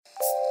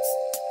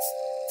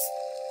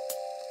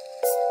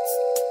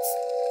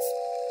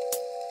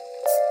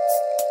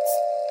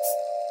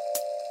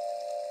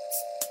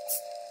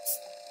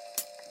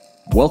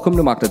Welcome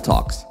to Makna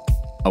Talks,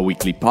 a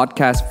weekly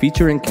podcast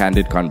featuring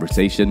candid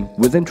conversation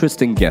with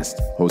interesting guests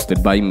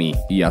hosted by me,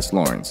 Iyas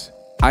Lawrence.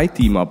 I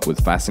team up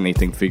with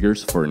fascinating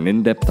figures for an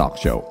in-depth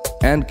talk show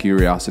and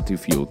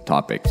curiosity-fueled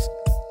topics.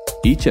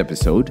 Each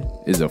episode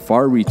is a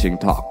far-reaching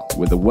talk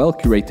with a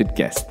well-curated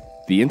guest.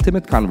 The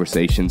intimate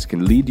conversations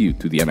can lead you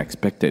to the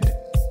unexpected,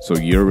 so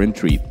you're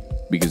intrigued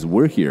because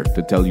we're here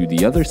to tell you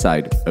the other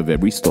side of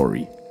every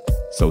story.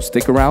 So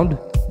stick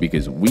around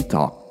because we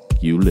talk,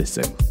 you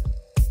listen.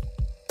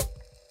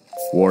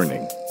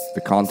 Warning, the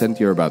content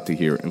you're about to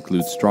hear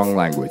includes strong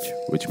language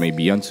which may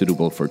be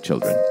unsuitable for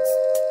children.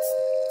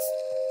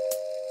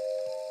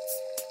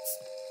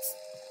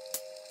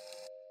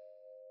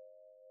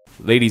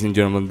 Ladies and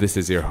gentlemen, this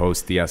is your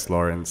host Iyas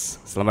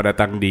Lawrence. Selamat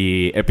datang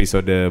di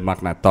episode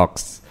Makna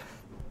Talks.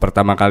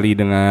 Pertama kali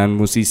dengan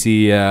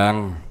musisi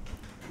yang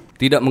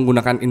tidak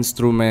menggunakan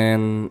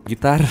instrumen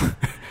gitar,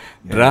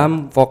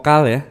 drum,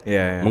 vokal ya.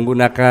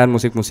 Menggunakan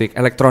musik-musik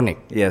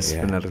elektronik. Yes,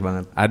 benar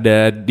banget.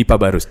 Ada Dipa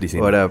Barus di sini.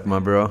 What up,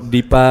 my bro?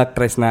 Dipa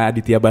Kresna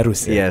Aditya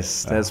Barus ya.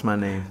 Yes, that's my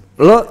name.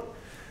 Lo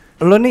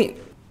nih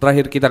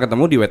terakhir kita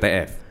ketemu di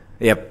WTF.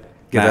 Yep.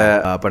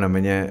 Kita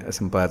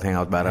sempat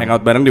hangout bareng.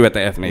 Hangout bareng di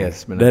WTF nih.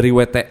 Yes, benar. Dari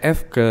WTF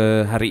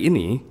ke hari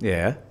ini.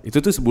 Iya.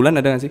 Itu tuh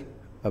sebulan ada gak sih?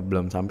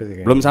 Belum sampai sih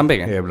kayaknya. Belum sampai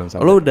kan? Iya, belum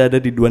sampai. Lo udah ada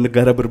di dua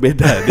negara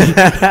berbeda.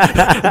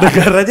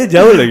 Negaranya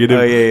jauh lah gitu.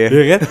 Oh iya.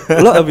 Iya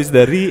kan? Lo abis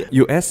dari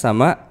US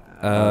sama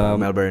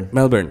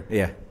Melbourne.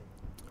 Iya.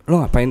 Lo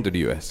ngapain tuh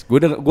di US?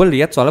 Gue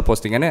lihat soalnya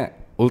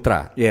postingannya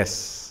ultra.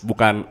 Yes.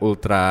 Bukan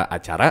ultra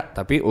acara,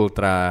 tapi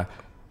ultra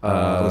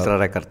Ultra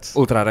Records.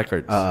 Ultra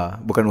Records.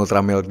 Bukan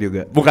Ultra Milk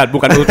juga. Bukan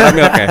Ultra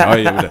Milk ya. Oh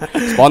iya udah.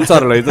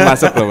 Sponsor lo itu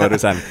masuk lo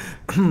barusan.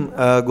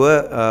 Gue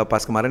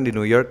pas kemarin di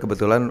New York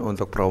kebetulan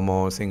untuk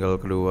promo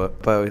single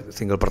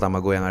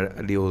pertama gue yang ada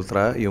di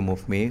Ultra, You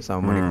Move Me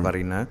sama Monica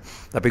Farina.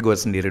 Tapi gue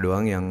sendiri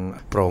doang yang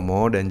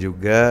promo dan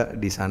juga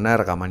di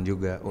sana rekaman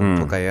juga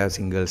untuk kayak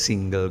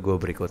single gue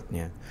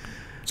berikutnya.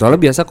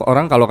 Soalnya biasa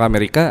orang kalau ke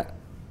Amerika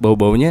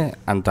bau-baunya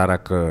antara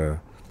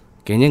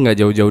kayaknya nggak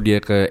jauh-jauh dia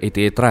ke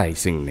 88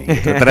 Rising nih.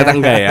 Ternyata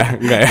enggak ya?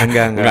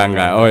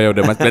 Enggak. Oh ya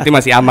udah, berarti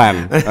masih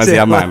aman.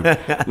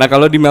 Nah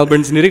kalau di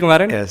Melbourne sendiri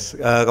kemarin? Yes,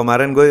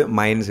 kemarin gue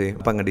main sih,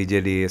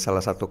 nge-DJ di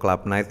salah satu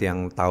club night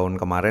yang tahun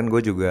kemarin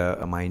gue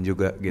juga main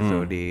juga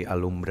gitu di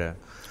Alumbra.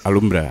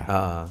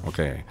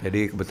 Oke.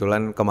 Jadi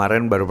kebetulan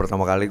kemarin baru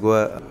pertama kali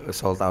gue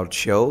sold out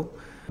show.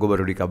 Gue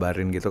baru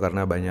dikabarin gitu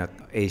karena banyak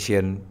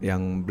Asian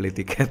yang beli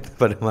tiket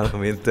pada malam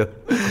itu.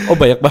 Oh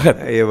banyak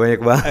banget? Iya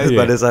banyak banget.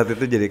 Pada saat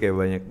itu jadi kayak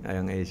banyak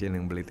yang Asian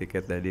yang beli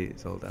tiket tadi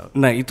sold out.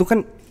 Nah itu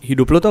kan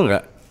hidup lo tuh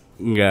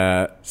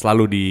nggak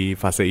selalu di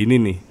fase ini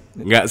nih.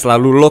 Nggak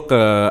selalu lo ke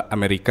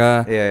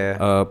Amerika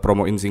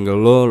promoin single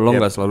lo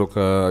nggak selalu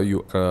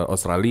ke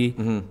Australia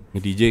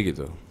nge-DJ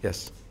gitu.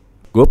 Yes.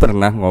 Gue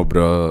pernah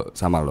ngobrol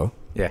sama lo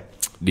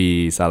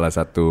di salah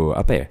satu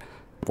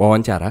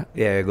wawancara.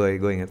 Iya, gue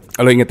inget.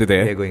 Lo inget itu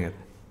ya? Iya, gue inget.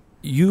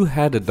 You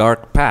had a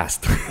dark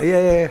past.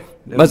 Iya.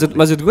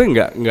 Maksud gue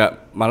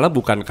nggak malah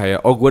bukan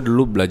kayak gue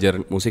dulu belajar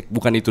musik,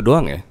 bukan itu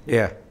doang ya?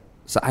 Iya.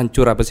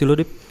 Sehancur apa sih lo,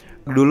 Dip?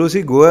 Dulu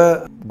sih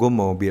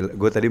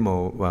gue tadi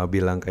mau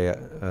bilang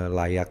kayak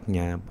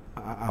layaknya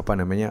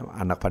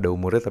anak pada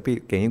umurnya,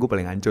 tapi kayaknya gue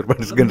paling hancur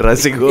pada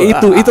generasi gue.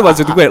 Itu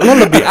maksud gue. Lo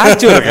lebih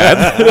hancur kan?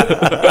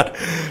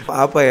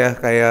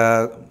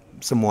 Kayak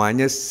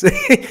semuanya sih.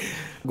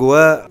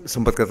 Gue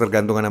sempat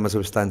ketergantungan sama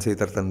substansi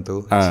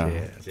tertentu.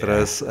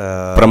 Terus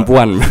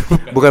perempuan.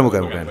 Bukan.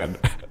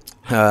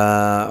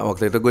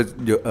 Waktu itu gue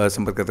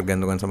sempat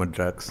ketergantungan sama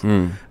drugs.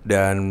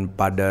 Dan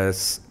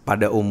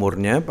pada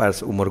umurnya, pas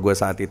umur gue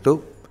saat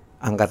itu,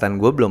 angkatan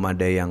gue belum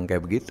ada yang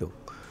kayak begitu.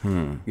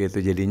 Gitu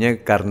jadinya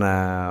karena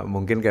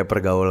mungkin kayak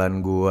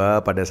pergaulan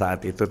gue pada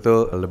saat itu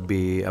tuh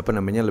lebih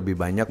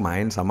banyak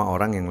main sama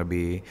orang yang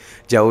lebih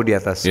jauh di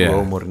atas gue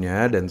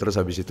umurnya, dan terus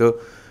habis itu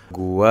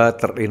gue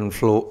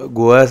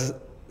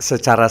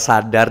secara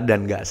sadar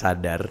dan nggak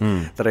sadar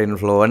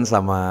terinfluence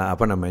sama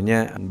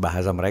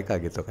bahasa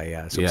mereka gitu,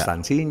 kayak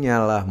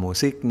substansinya lah,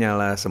 musiknya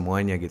lah,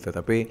 semuanya gitu.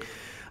 Tapi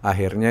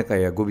akhirnya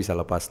kayak gue bisa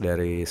lepas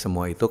dari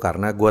semua itu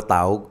karena gue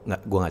tahu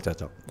gue nggak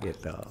cocok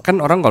gitu.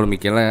 Kan orang kalau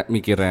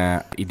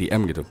mikirnya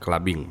EDM gitu,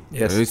 clubbing.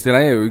 Yes.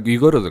 Istilahnya you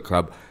go to the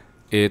club,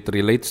 it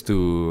relates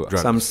to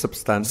drugs. Some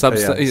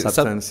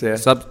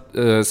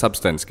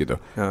substance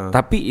gitu.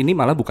 Tapi ini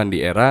malah bukan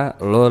di era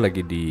lo lagi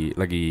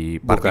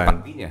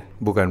party-partinya.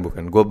 Bukan.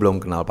 Gue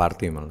belum kenal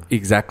party malah.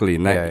 Exactly.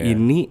 Nah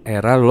ini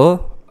era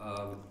lo.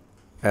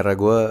 Era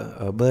gue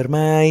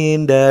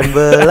bermain dan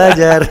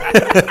belajar.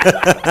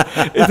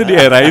 Itu di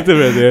era itu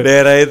berarti ya? Di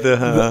era itu.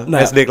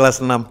 SD kelas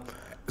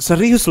 6.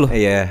 Serius lo?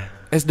 Iya.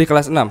 SD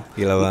kelas 6?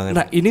 Gila banget.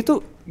 Nah ini tuh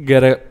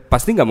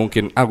pasti gak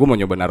mungkin gue mau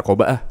nyoba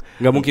narkoba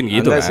Gak mungkin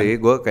gitu. Enggak kan? Sih,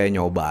 gue kayak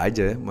nyoba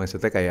aja.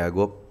 Maksudnya kayak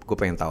gue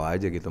pengen tahu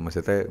aja gitu.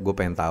 Maksudnya gue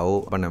pengen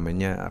tahu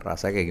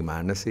rasanya kayak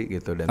gimana sih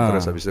gitu. Dan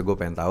terus habis itu gue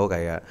pengen tahu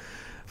kayak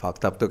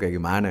fucked up tuh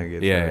kayak gimana gitu.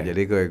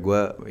 Jadi gue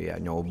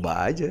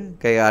nyoba aja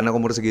kayak anak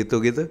umur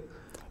segitu gitu.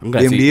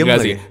 Enggak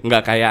sih,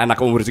 enggak kayak anak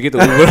umur segitu.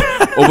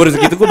 Umur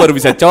segitu gue baru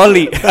bisa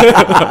coli.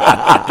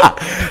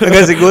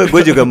 Enggak sih,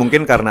 gue juga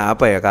mungkin karena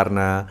apa ya,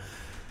 karena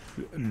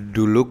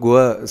dulu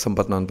gue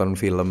sempat nonton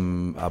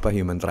film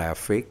Human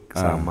Traffic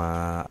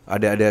sama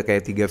ada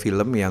kayak 3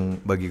 film yang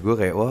bagi gue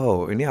kayak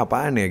wow ini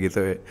apaan ya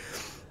gitu.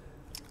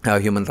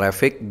 Human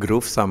Traffic,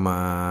 Groove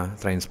sama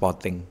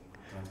Trainspotting.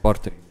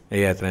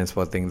 Iya,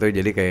 Trainspotting tuh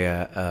jadi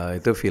kayak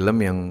itu film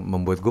yang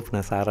membuat gue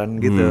penasaran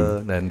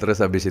gitu. Dan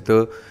terus habis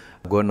itu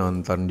gue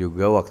nonton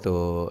juga waktu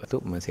itu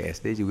masih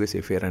SD juga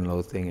sih, Fear and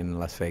Loathing in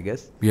Las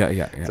Vegas.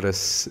 Iya.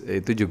 Terus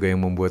itu juga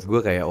yang membuat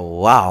gue kayak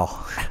wow,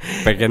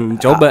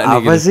 pengen coba nih.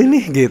 Apa gitu. sih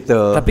nih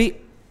gitu. Tapi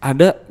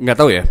ada nggak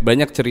tahu ya,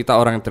 banyak cerita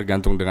orang yang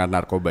tergantung dengan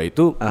narkoba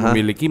itu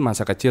memiliki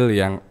masa kecil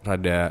yang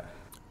rada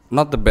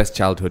not the best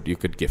childhood you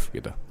could give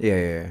gitu.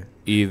 Iya.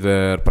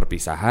 Either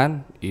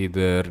perpisahan,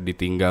 either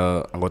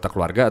ditinggal anggota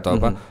keluarga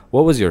atau apa.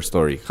 What was your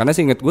story? Karena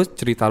seingat gue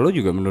cerita lo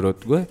juga menurut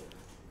gue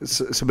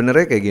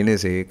sebenarnya kayak gini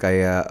sih,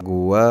 kayak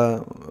gue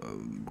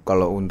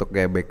kalau untuk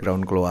kayak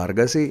background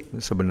keluarga sih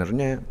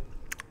sebenarnya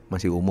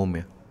masih umum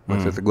ya.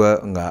 Maksud gue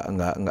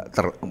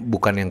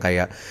bukan yang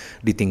kayak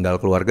ditinggal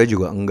keluarga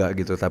juga enggak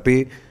gitu,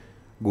 tapi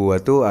gue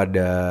tuh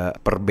ada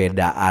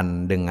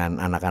perbedaan dengan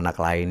anak-anak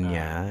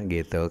lainnya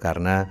gitu,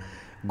 karena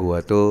gue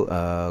tuh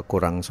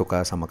kurang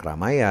suka sama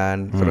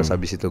keramaian, terus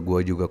habis itu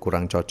gue juga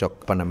kurang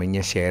cocok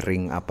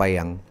sharing apa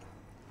yang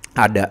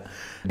ada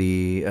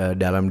di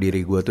dalam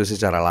diri gue tuh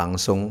secara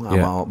langsung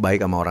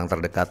baik sama orang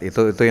terdekat.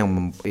 Itu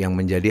yang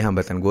menjadi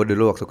hambatan gue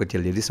dulu waktu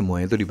kecil, jadi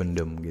semuanya itu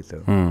dipendem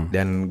gitu.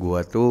 Dan gue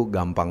tuh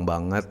gampang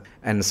banget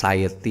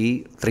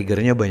anxiety,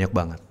 triggernya banyak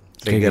banget.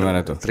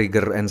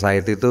 Trigger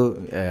anxiety itu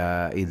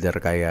either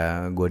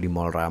kayak gue di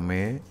mall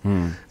rame,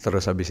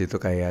 terus habis itu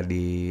kayak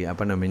di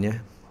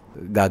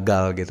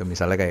gagal gitu.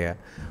 Misalnya kayak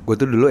gue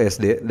tuh dulu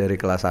SD dari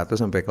kelas 1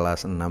 sampai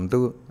kelas 6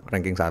 tuh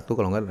ranking 1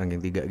 kalau enggak ranking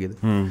 3 gitu.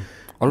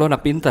 Oh, lo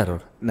anak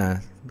pintar. Nah,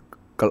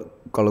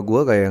 kalau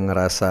gue kayak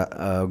ngerasa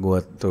gue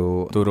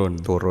tuh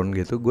turun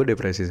gitu, gue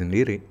depresi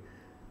sendiri.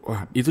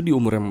 Wah, itu di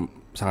umur yang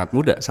sangat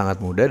muda. Sangat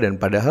muda, dan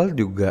padahal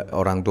juga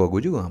orang tua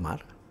gue juga gak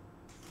marah.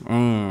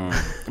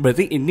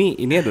 Berarti ini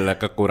adalah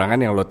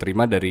kekurangan yang lo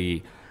terima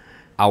dari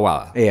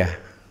awal. Iya.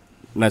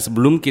 Nah,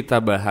 sebelum kita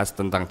bahas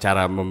tentang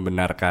cara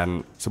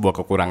membenarkan sebuah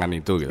kekurangan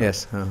itu gitu.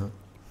 Yes.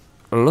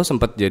 Lo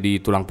sempat jadi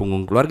tulang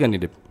punggung keluarga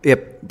nih, Dep?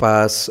 Yep,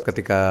 pas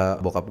ketika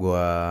bokap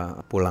gue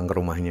pulang ke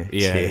rumahnya.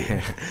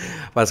 Iya.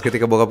 Pas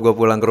ketika bokap gue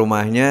pulang ke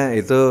rumahnya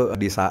itu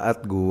di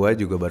saat gue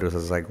juga baru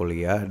selesai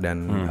kuliah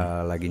dan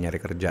lagi nyari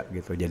kerja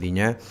gitu.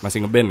 Jadinya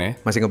masih ngeband ya?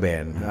 Masih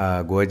ngeband.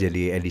 Gue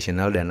jadi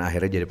additional dan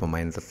akhirnya jadi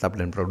pemain tetap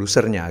dan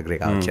produsernya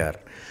Agriculture.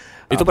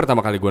 Itu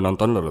pertama kali gue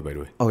nonton lo by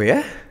the way. Oh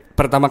ya?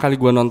 Pertama kali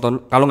gue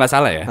nonton, kalau nggak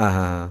salah ya,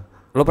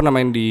 lo pernah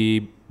main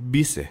di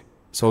Beast ya?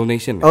 Soul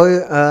Nation ya? Oh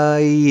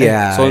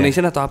iya. Soul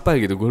Nation atau apa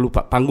gitu, gue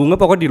lupa. Panggungnya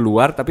pokoknya di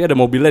luar, tapi ada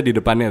mobilnya di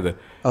depannya tuh.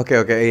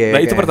 Oke, iya.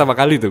 Nah itu pertama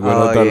kali tuh gue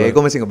nonton. Iya,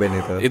 gue masih ngeband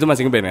itu. Itu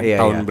masih ngeband ya? Iya,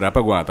 tahun berapa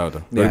gue gak tahu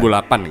tuh.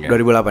 2008 kan?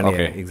 2008 okay.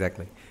 ya,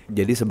 exactly.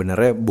 Jadi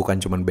sebenarnya bukan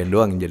cuma band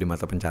doang yang jadi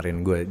mata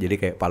pencarian gue. Jadi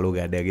kayak palu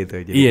gak ada gitu.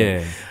 Jadi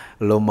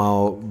lo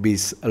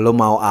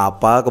mau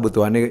apa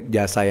kebutuhannya,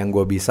 jasa yang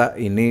gue bisa,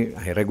 ini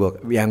akhirnya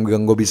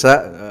gue bisa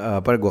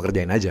gue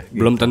kerjain aja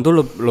gitu. Belum tentu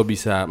lo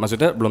bisa,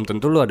 maksudnya belum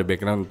tentu lo ada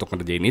background untuk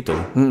ngerjain itu.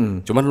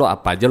 Cuman lo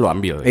apa aja lo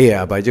ambil.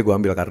 Iya, apa aja gue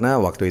ambil,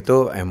 karena waktu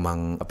itu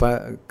emang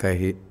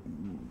kayak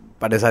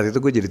pada saat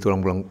itu gue jadi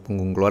tulang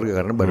punggung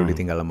keluarga karena baru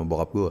ditinggal sama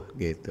bokap gue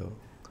gitu.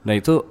 Nah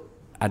itu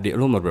adik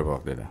lo umur berapa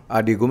waktu itu?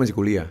 Adik gue masih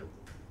kuliah.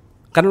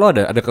 Kan lo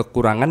ada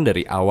kekurangan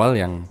dari awal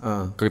yang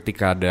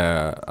ketika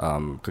ada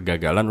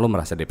kegagalan lo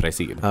merasa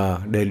depresi gitu.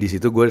 Dan di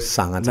situ gue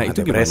sangat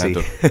depresi.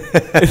 Tuh?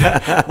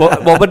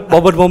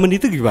 momen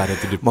itu gimana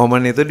tuh?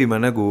 Momen itu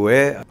dimana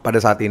gue pada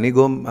saat ini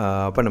gue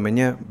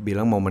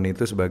bilang momen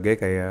itu sebagai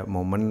kayak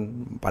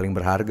momen paling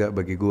berharga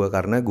bagi gue,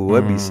 karena gue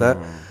bisa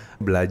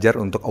belajar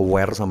untuk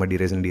aware sama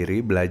diri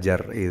sendiri,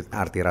 belajar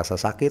arti rasa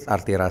sakit,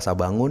 arti rasa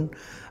bangun,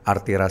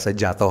 arti rasa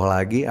jatuh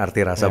lagi, arti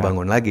rasa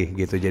bangun lagi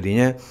gitu.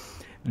 Jadinya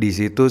di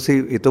situ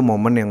sih itu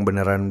momen yang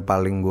beneran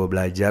paling gue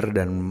belajar,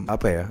 dan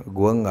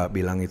gue nggak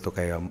bilang itu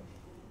kayak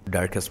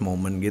darkest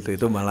moment gitu,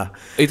 itu malah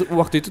itu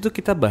waktu itu tuh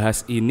kita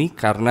bahas ini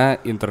karena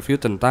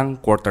interview tentang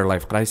quarter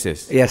life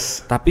crisis.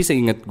 Yes. Tapi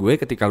seingat gue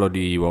ketika lo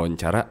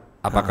diwawancara,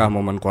 apakah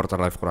momen quarter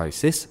life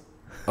crisis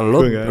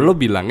lo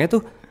bilangnya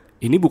tuh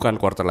ini bukan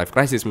quarter life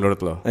crisis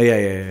menurut lo?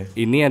 Iya.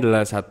 Ini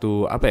adalah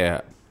satu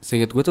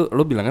seingat gue tuh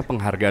lo bilangnya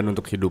penghargaan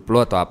untuk hidup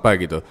lo atau apa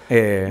gitu.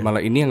 Malah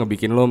ini yang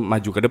ngebikin lo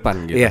maju ke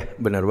depan gitu. Iya,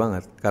 benar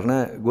banget.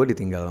 Karena gue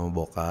ditinggal sama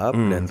bokap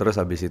dan terus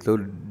habis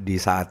itu di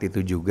saat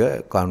itu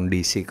juga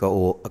kondisi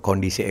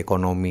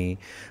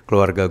ekonomi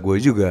keluarga gue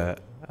juga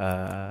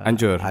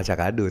hancur, acak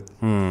adut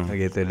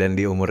gitu. Dan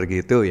di umur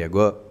gitu ya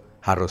gue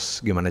harus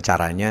gimana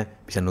caranya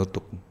bisa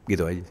nutup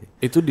gitu aja sih.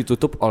 Itu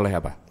ditutup oleh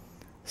apa?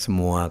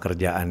 semua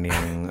kerjaan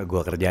yang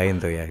gue kerjain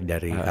tuh ya,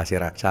 dari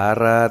kasir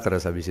acara,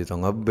 terus habis itu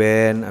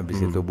ngeband, habis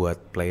itu buat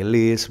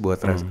playlist,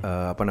 buat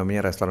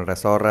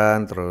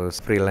restoran-restoran, terus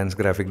freelance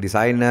graphic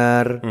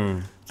designer,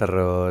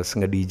 terus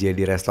nge-DJ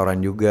di restoran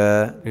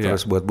juga,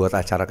 terus buat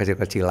acara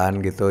kecil-kecilan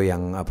gitu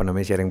yang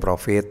sharing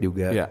profit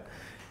juga.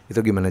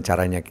 Itu gimana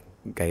caranya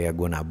kayak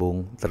gue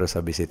nabung, terus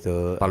habis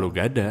itu Palu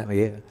gada.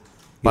 Gitu.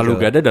 Palu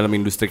gada dalam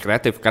industri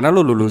kreatif karena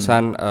lu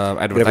lulusan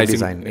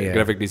advertising,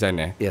 graphic design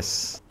ya.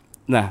 Yes.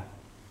 Nah,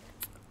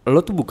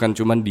 lo tuh bukan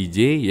cuman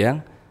DJ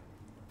yang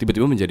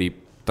tiba-tiba menjadi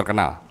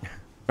terkenal.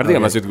 Ngerti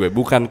gak maksud gue?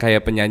 Bukan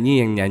kayak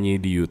penyanyi yang nyanyi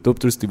di YouTube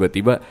terus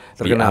tiba-tiba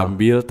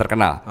diambil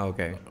terkenal.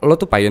 Lo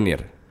tuh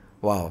pioneer.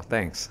 Wow,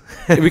 thanks.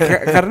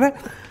 Karena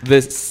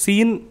the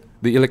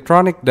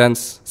electronic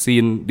dance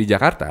scene di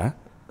Jakarta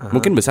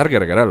mungkin besar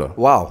gara-gara lo.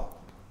 Wow.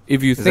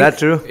 If you Is that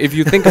true? If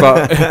you think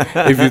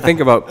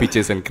about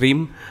Peaches and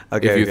Cream,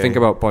 if you think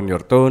about Pon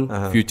Your Tone,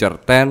 Future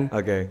 10,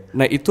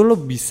 nah itu lo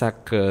bisa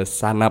ke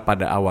sana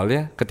pada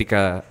awalnya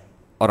ketika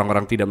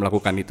orang-orang tidak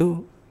melakukan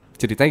itu,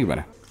 ceritanya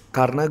gimana?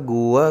 Karena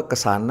gue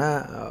kesana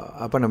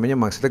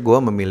maksudnya gue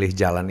memilih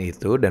jalan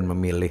itu dan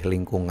memilih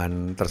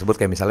lingkungan tersebut,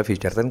 kayak misalnya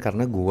Future 10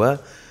 karena gue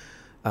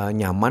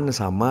nyaman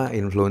sama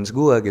influence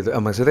gue gitu.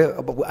 Maksudnya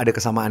ada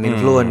kesamaan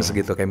influence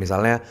gitu, kayak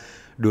misalnya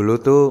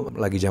dulu tuh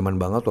lagi zaman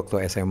banget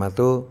waktu SMA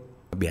tuh,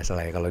 biasa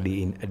lah ya kalau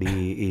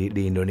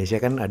di Indonesia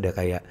kan ada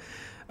kayak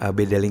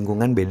beda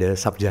lingkungan, beda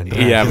subgenre.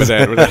 Iya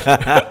benar.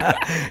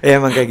 Ya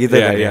emang kayak gitu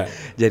kan ya.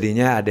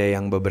 Jadinya ada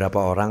yang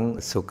beberapa orang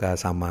suka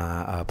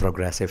sama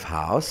progressive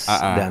house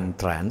dan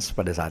trance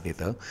pada saat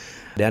itu.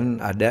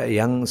 Dan ada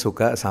yang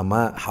suka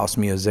sama house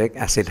music,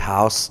 acid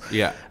house,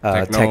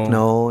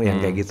 techno yang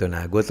kayak gitu.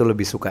 Nah gue tuh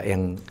lebih suka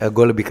yang,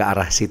 gue lebih ke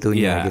arah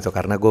situnya gitu.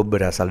 Karena gue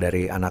berasal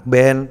dari anak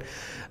band,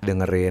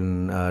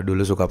 dengerin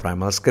dulu suka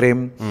Primal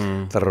Scream,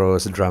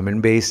 terus drum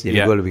and bass.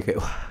 Jadi gue lebih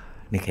kayak, wah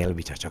ini kayak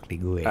lebih cocok di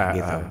gue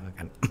gitu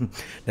kan.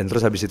 Dan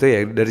terus habis itu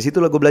ya dari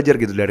situ lah gue belajar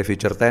gitu, dari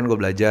Future 10 gue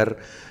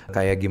belajar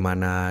kayak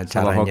gimana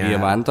caranya sama Hogi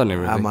sama Anton ya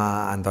berarti? Sama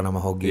Anton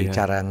sama Hogi,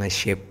 cara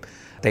nge-shape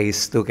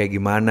taste tuh kayak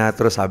gimana,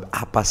 terus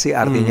apa sih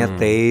artinya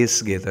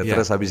taste gitu.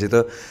 Terus habis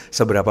itu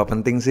seberapa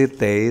penting sih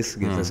taste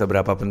gitu,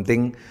 seberapa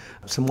penting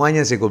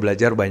semuanya sih gue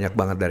belajar banyak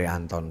banget dari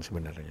Anton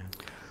sebenarnya.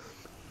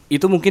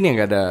 Itu mungkin yang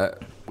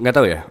nggak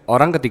tahu ya,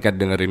 orang ketika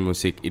dengerin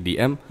musik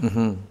EDM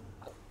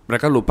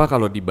mereka lupa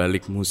kalau di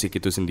balik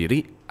musik itu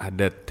sendiri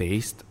ada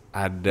taste,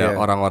 ada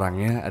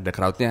orang-orangnya, ada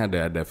crowdnya,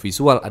 ada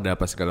visual, ada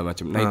apa segala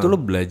macam. Nah itu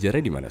lo belajarnya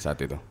di mana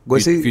saat itu?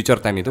 Gue sih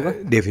Future 10 itu kan?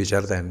 Di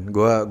Future 10,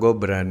 gue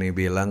berani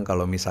bilang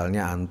kalau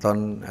misalnya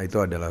Anton itu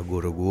adalah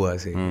guru gue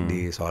sih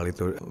di soal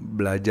itu.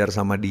 Belajar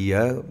sama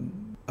dia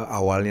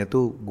awalnya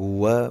tuh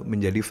gue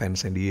menjadi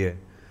fansnya dia.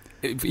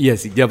 Iya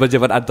sih,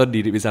 jabat-jabat Anton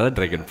di misalnya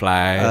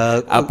Dragonfly,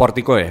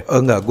 Portico ya?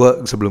 Enggak,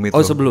 gue sebelum itu.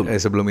 Oh sebelum?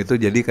 Sebelum itu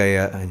jadi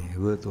kayak,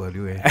 gue tua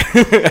dulu ya.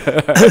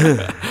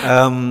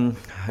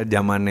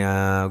 Zamannya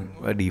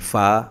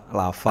Diva,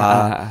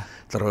 Lava,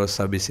 terus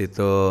habis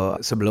itu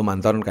sebelum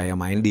Anton kayak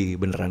main di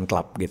beneran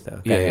klub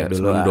gitu. Kayak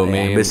dulu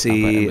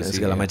Embassy,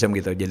 segala macam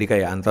gitu. Jadi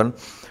kayak Anton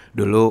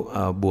dulu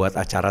buat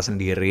acara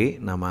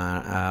sendiri,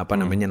 nama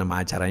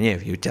acaranya ya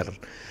Future.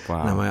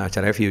 Nama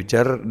acaranya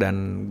Future,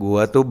 dan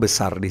gua tuh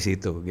besar di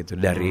situ gitu,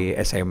 dari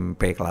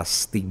SMP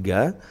kelas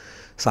 3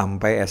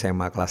 sampai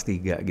SMA kelas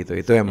 3 gitu.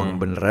 Itu emang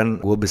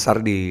beneran gua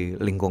besar di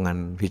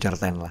lingkungan Future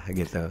 10 lah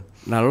gitu.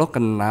 Nah lo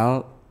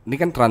kenal,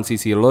 ini kan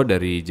transisi lo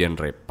dari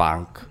genre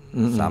punk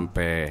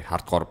sampai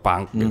hardcore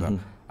punk gitu,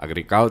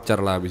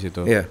 agriculture lah abis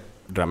itu,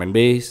 drum and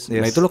bass.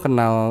 Nah itu lo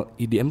kenal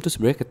EDM tuh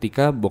sebenarnya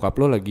ketika bokap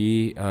lo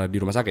lagi di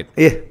rumah sakit.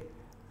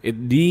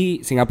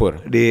 Di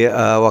Singapura. Di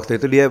waktu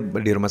itu dia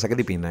di rumah sakit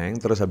di Penang,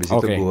 terus habis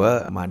itu gue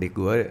sama adik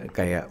gue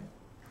kayak,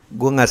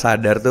 gue nggak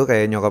sadar tuh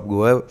kayak nyokap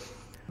gue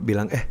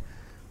bilang,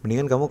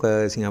 mendingan kamu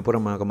ke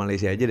Singapura sama ke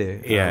Malaysia aja deh,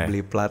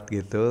 beli plat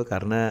gitu,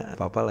 karena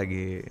papa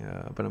lagi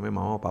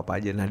mau papa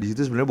aja. Nah di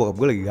situ sebenarnya bokap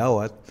gue lagi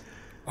gawat.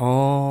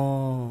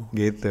 Oh,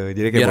 gitu.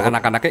 Jadi kayak biar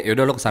anak-anaknya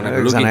yaudah lo kesana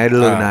dulu. Kesana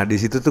dulu. Nah di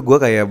situ tuh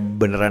gue kayak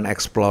beneran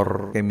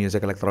explore kayak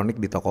musik elektronik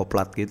di toko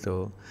plat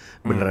gitu.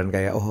 Beneran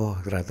kayak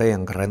ternyata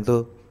yang keren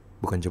tuh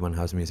bukan cuma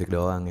house music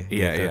doang ya.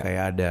 Gitu.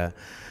 Kayak ada,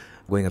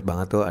 gue inget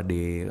banget tuh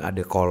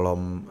ada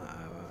kolom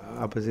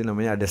apa sih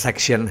namanya? Ada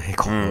section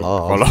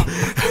kolom.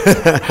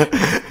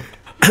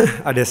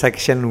 Ada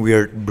section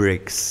Weird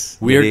Breaks.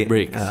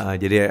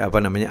 Jadi apa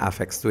namanya,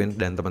 Aphex Twin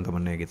dan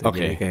teman-temannya gitu.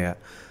 Jadi kayak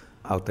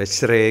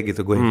Outage Ray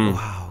gitu, gue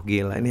wow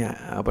gila ini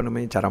apa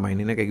namanya, cara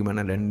maininnya kayak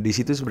gimana. Dan di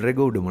situ sebenarnya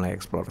gue udah mulai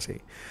explore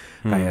sih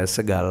kayak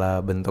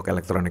segala bentuk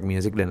electronic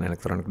music dan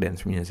electronic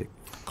dance music.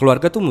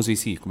 Keluarga tuh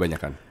musisi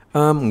kebanyakan?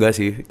 Enggak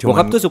sih.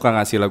 Bokap tuh suka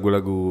ngasih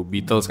lagu-lagu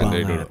Beatles kan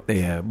dari dulu?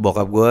 Iya,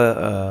 bokap gue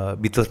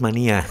Beatles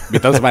mania.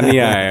 Beatles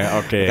mania ya,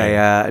 oke.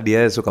 Kayak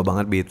dia suka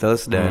banget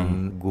Beatles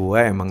dan gue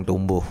emang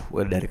tumbuh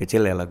dari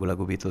kecil ya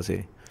lagu-lagu Beatles sih.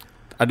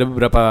 Ada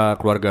beberapa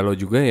keluarga lo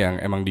juga yang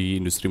emang di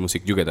industri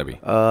musik juga tapi?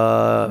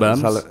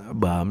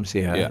 Bams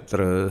ya,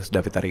 terus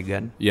David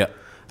Tarigan. Iya.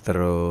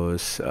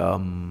 Terus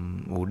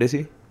udah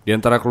sih. Di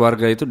antara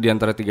keluarga itu, di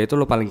antara tiga itu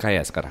lo paling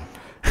kaya sekarang?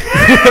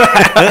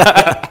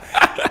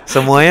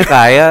 Semuanya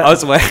kaya. Oh,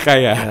 semuanya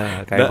kaya.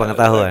 Kaya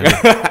pengetahuan.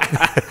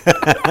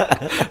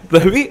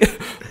 Tapi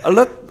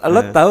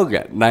lo tahu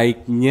gak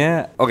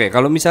naiknya? Oke,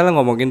 kalau misalnya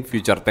ngomongin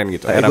Future 10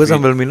 gitu. Gue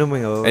sambil minum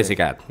ya nggak apa-apa.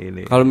 Sikat.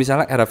 Kalau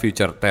misalnya era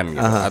Future 10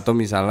 gitu, atau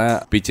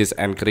misalnya Peaches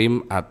and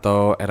Cream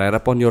atau era-era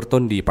Pon Your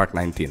Tone di Park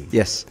 19.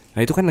 Yes.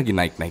 Nah itu kan lagi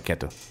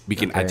naik-naiknya tuh,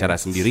 bikin acara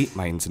sendiri,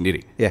 main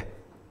sendiri. Ya. Yeah.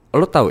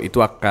 Lo tahu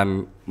itu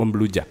akan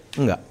membelujak?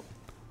 Enggak.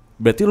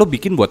 Berarti lo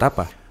bikin buat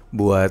apa?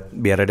 Buat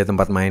biar ada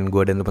tempat main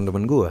gue dan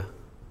teman-teman gue.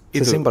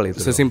 Sesimpel itu.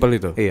 Sesimpel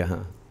itu.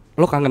 Iya.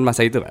 Lo kangen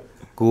masa itu gak?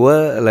 Gue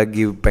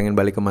lagi pengen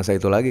balik ke masa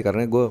itu lagi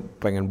karena gue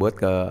pengen buat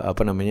ke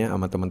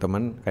sama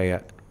teman-teman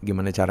kayak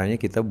gimana caranya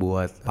kita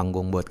buat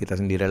panggung buat kita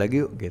sendiri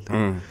lagi yuk gitu.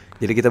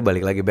 Jadi kita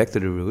balik lagi back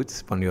to the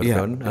roots, Pon Your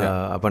Tone,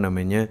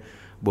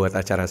 buat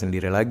acara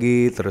sendiri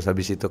lagi, terus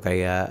habis itu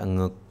kayak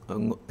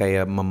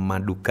kayak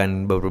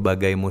memadukan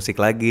berbagai musik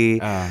lagi.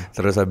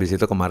 Terus habis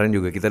itu kemarin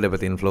juga kita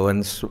dapat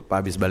influence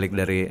habis balik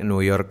dari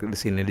New York di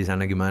sini di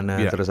sana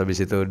gimana, terus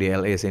habis itu di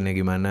LA sini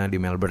gimana, di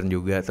Melbourne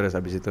juga, terus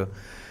habis itu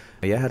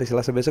ya hari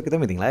Selasa besok kita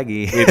meeting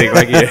lagi. Ya.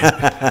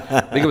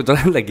 Ini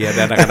kebetulan lagi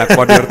ada anak-anak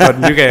Pon Your Tone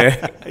juga ya.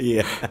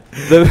 Iya.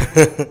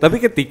 Tapi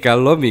ketika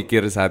lo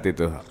mikir saat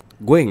itu,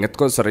 gue inget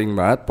kok sering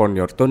banget Pon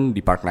Your Tone di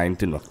Park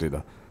 19 waktu itu.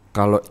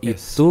 Kalau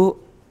itu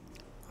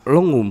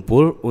lo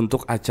ngumpul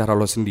untuk acara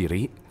lo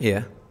sendiri,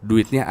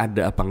 duitnya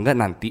ada apa enggak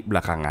nanti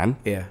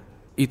belakangan,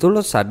 itu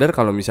lo sadar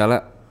kalau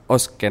misalnya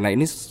skena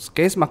ini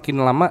kayak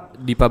semakin lama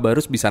Dipa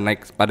Barus bisa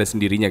naik pada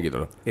sendirinya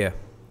gitu loh.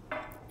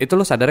 Itu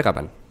lo sadar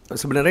kapan?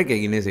 Sebenarnya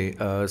kayak gini sih,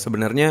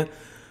 sebenarnya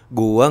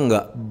gua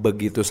nggak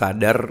begitu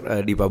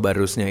sadar Dipa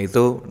Barusnya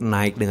itu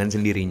naik dengan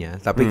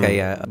sendirinya, tapi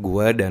kayak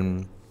gua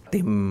dan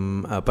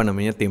tim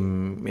tim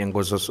yang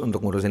khusus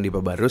untuk ngurusin Dipa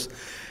Barus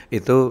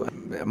itu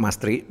Mas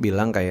Tri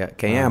bilang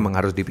kayaknya emang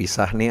harus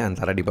dipisah nih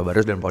antara Dipa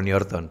Barus dan Pon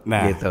Your Tone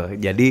gitu.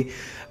 Jadi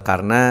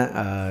karena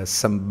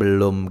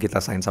sebelum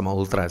kita sign sama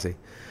Ultra sih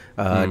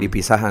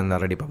dipisah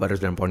antara Dipa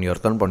Barus dan Pon Your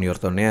Tone. Pon Your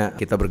Tone-nya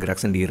kita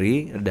bergerak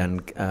sendiri dan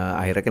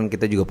akhirnya kan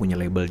kita juga punya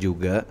label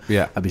juga.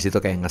 Habis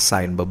itu kayak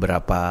nge-sign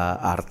beberapa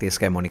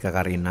artis kayak Monica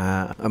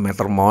Karina,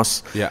 Meter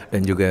Moss,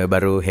 dan juga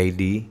baru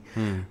Heidi.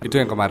 Itu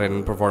yang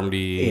kemarin perform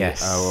di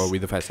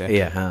With The Fest ya?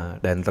 Iya,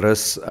 dan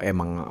terus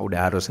emang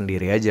udah harus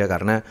sendiri aja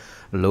karena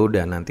lo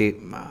udah nanti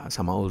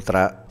sama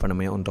Ultra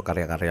untuk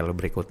karya-karya lo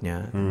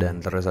berikutnya. Dan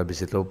terus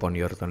habis itu Pon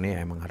Your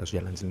Tone-nya emang harus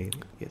jalan sendiri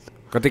gitu.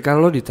 Ketika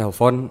lo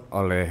ditelepon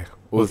oleh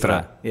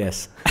Ultra.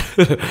 Yes.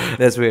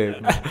 That's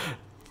weird.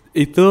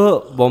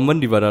 Itu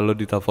momen di mana lo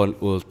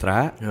ditelepon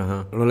Ultra,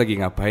 lo lagi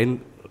ngapain?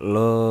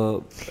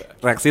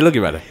 Reaksi lo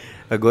gimana?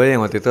 Gue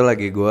yang waktu itu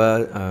lagi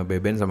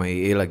Beben sama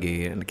II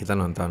lagi kita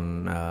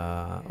nonton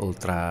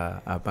Ultra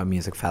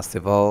Music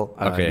Festival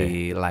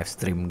di live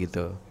stream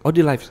gitu. Oh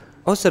di live?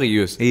 Oh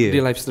serius? Iya.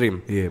 Di live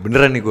stream? Iya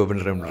beneran nih gue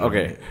beneran.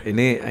 Oke.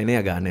 Ini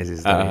agak aneh sih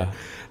story-nya.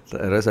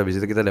 Terus habis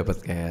itu kita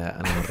dapat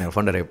kayak nomor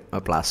telepon dari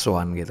Plus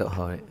One gitu.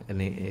 Oh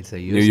ini it's a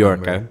New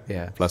York number.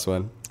 Kan? Plus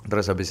One.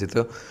 Terus habis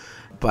itu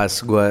pas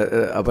gue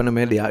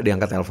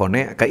diangkat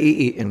teleponnya ke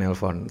II yang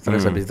nelpon.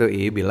 Terus habis itu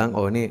II bilang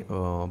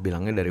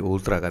bilangnya dari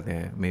Ultra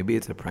katanya. Maybe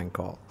it's a prank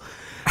call.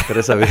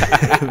 Terus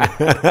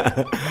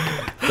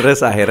terus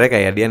akhirnya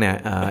kayak dia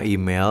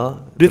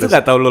email. Dia tuh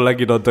nggak tahu lo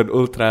lagi nonton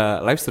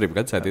Ultra live stream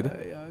kan saat itu?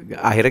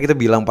 Akhirnya kita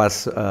bilang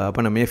pas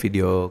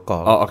video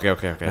call. Oh oke.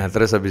 Nah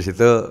terus habis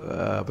itu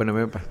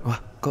wah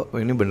kok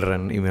ini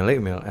beneran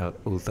email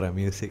Ultra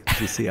Music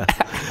official.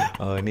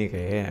 Oh ini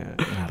kayaknya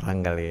ngarang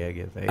kali ya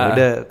gitu. Ya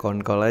udah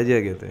call aja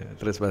gitu.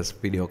 Terus pas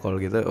video call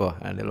gitu, wah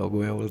ada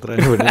logonya Ultra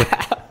beneran.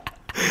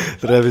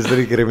 Terus habis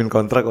itu dikirimin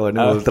kontrak, ini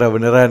Ultra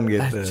beneran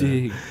gitu.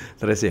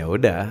 Terus ya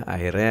udah,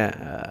 akhirnya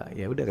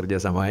ya udah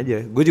kerja sama aja.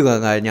 Gue juga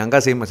nggak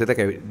nyangka sih, maksudnya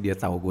kayak dia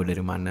tahu gue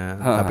dari mana.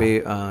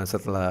 Tapi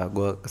setelah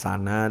gue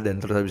kesana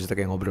dan terus habis itu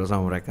kayak ngobrol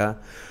sama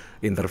mereka,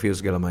 interview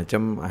segala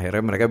macam,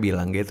 akhirnya mereka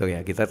bilang gitu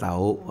ya, kita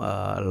tahu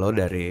lo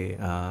dari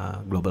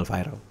Global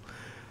Viral.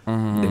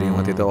 Jadi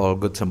waktu itu All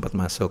Good sempat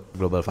masuk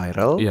Global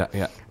Viral,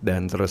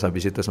 dan terus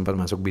habis itu sempat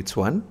masuk Beats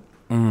One,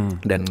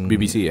 dan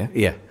BBC ya.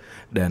 Iya.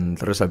 Dan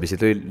terus habis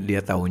itu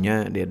dia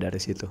taunya dia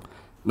dari situ.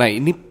 Nah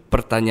ini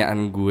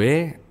pertanyaan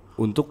gue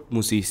untuk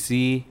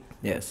musisi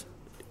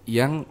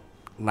yang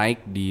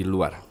naik di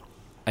luar.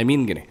 I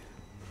mean gini,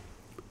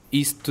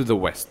 East to the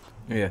West.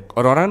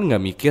 Orang-orang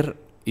nggak mikir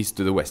East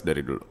to the West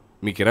dari dulu.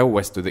 Mikirnya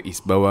West to the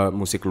East, bawa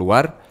musik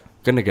luar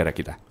ke negara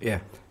kita.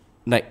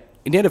 Nah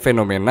ini ada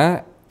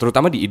fenomena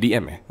terutama di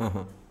EDM ya.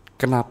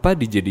 Kenapa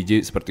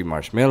DJ seperti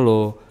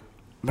Marshmello,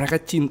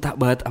 mereka cinta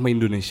banget sama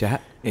Indonesia.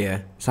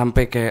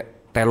 Sampai kayak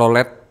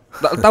telolet,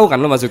 tahu kan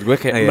lo maksud gue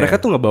kayak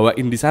mereka tuh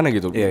ngebawain di sana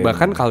gitu.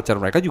 Bahkan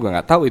culture mereka juga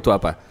nggak tahu itu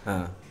apa.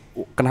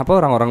 Kenapa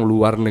orang-orang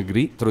luar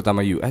negeri,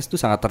 terutama US tuh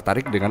sangat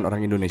tertarik dengan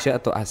orang Indonesia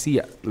atau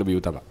Asia lebih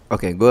utama?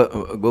 Oke,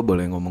 gue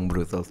boleh ngomong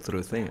brutal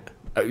truth-nya nggak?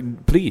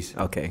 Please.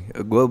 Oke,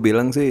 gue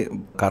bilang sih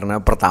karena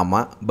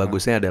pertama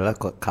bagusnya adalah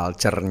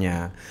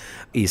culture-nya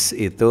East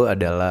itu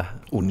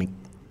adalah unik.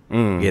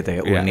 gitu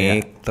ya,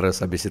 unik.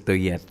 Terus habis itu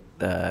yet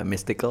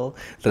mystical,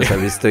 terus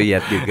habis itu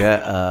yet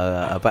juga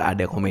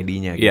ada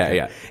komedinya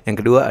gitu. Yang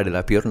kedua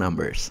adalah pure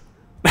numbers.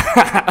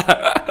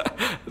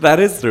 That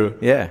is true.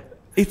 Yeah.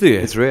 Itu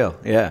ya? It's real,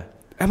 yeah.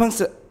 Emang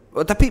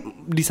tapi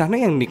di sana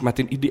yang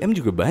nikmatin EDM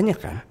juga banyak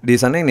kan? Di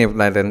sana yang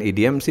nikmatin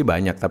EDM sih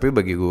banyak, tapi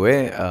bagi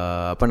gue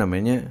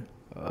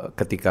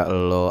ketika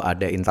lo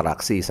ada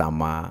interaksi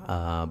sama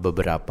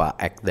beberapa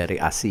act dari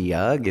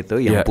Asia gitu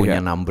yang punya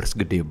numbers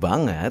gede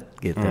banget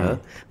gitu.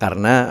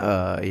 Karena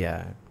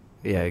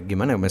ya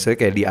gimana misalnya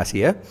kayak di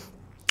Asia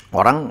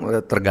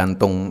orang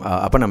tergantung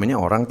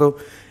orang tuh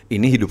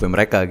ini hidupnya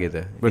mereka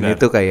gitu. Benar.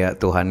 Ini tuh kayak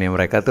Tuhannya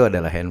mereka tuh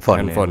adalah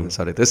handphone. Ya.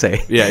 Sorry to say.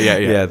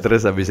 Iya.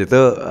 Terus habis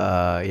itu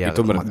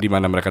itu di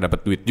mana mereka dapat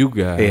duit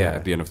juga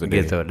at the end of the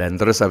day. Gitu. Dan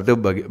terus habis itu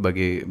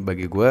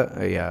bagi gue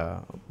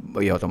ya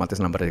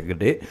otomatis nomornya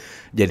gede.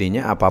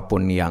 Jadinya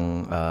apapun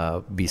yang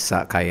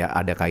bisa kayak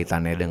ada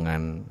kaitannya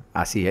dengan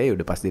Asia ya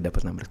udah pasti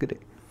dapat nomor gede.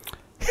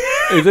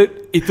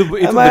 itu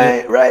Am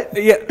I right?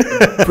 Iya,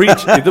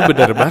 preach itu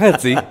benar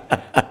banget sih.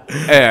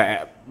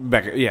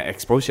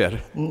 Exposure.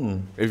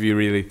 If you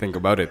really think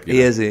about it. Gitu.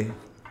 Iya sih.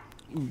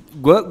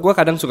 Gua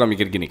kadang suka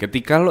mikir gini,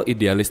 ketika lo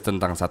idealis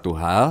tentang satu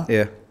hal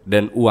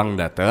dan uang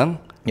datang,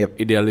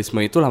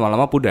 idealisme itu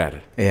lama-lama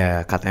pudar.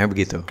 Iya, katanya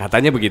begitu.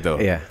 Katanya begitu.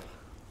 Iya.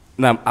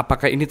 Nah,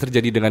 apakah ini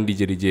terjadi dengan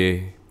DJ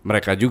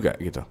mereka juga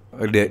gitu?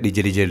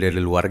 DJ dari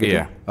luar gitu.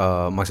 Iya.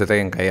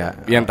 Maksudnya yang kayak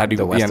yang tadi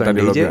lo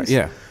bilang.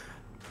 Iya.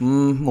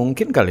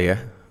 Mungkin kali ya.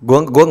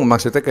 Gue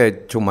maksudnya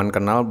kayak cuman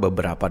kenal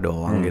beberapa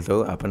doang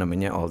gitu,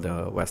 all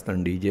the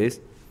Western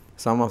DJs,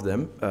 some of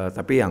them,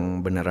 tapi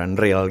yang beneran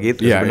real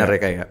gitu sebenarnya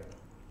kayak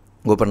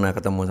gue pernah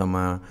ketemu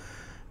sama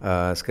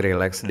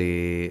Skrillex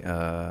di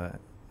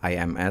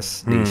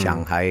IMS di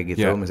Shanghai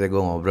gitu, misalnya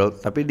gue ngobrol,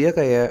 tapi dia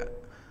kayak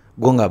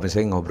gue nggak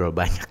bisa ngobrol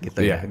banyak gitu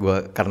ya,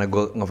 karena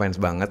gue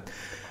ngefans banget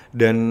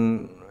dan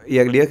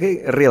ya dia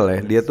kayak real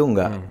ya, dia tuh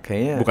nggak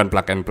kayaknya bukan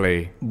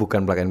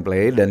plug and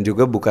play dan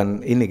juga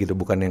bukan ini gitu,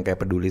 bukan yang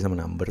kayak peduli sama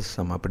numbers,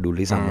 sama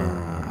peduli sama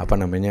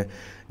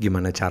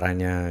gimana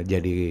caranya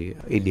jadi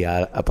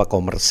ideal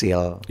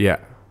komersial.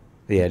 Iya.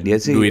 Ya dia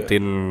sih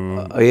duitin.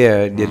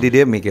 Jadi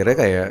dia mikirnya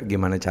kayak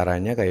gimana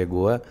caranya kayak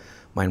gue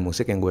main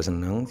musik yang gue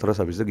seneng, terus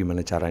habis itu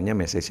gimana caranya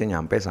message-nya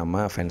nyampe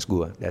sama fans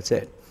gue. That's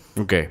it.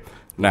 Oke.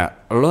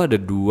 Nah, lo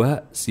ada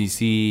dua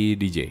sisi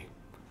DJ.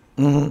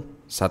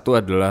 Satu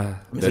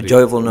adalah Mr.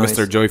 dari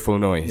Mr.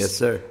 Joyful Noise. Yes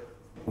sir.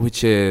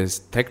 Which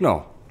is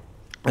techno.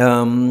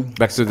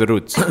 Back to the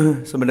roots.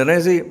 Sebenarnya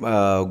sih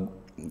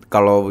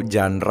kalau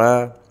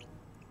genre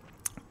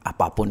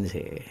apapun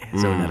sih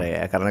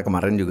sebenarnya ya. Karena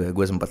kemarin juga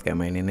gue sempat kayak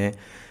maininnya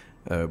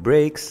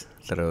breaks,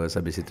 terus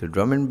habis itu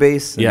drum and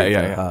bass.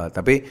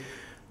 Tapi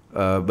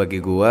bagi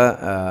gue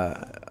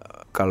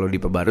kalau di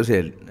Pebarus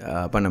ya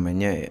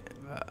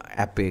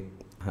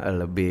epic.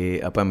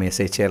 Lebih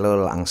message-nya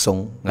lo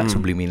langsung nggak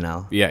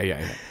subliminal. Iya.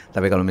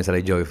 Tapi kalau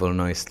misalnya Joyful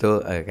Noise tuh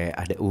kayak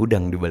ada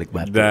udang di balik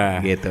batu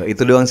gitu.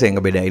 Itu doang sih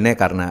yang ngebedainnya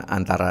karena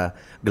antara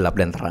gelap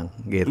dan terang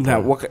gitu. Nah,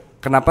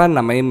 kenapa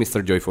namanya Mr.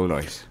 Joyful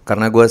Noise?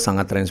 Karena gue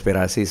sangat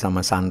terinspirasi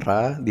sama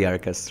Sandra di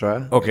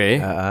orchestra. Oke.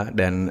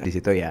 Dan di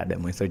situ ya ada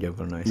Mr.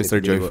 Joyful Noise.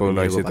 Mr. Joyful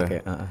Noise itu.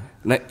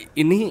 Nah,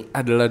 ini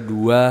adalah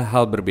dua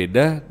hal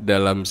berbeda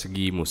dalam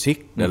segi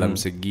musik, dalam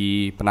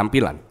segi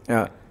penampilan.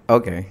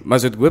 Oke.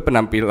 Maksud gue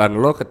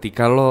penampilan lo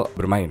ketika lo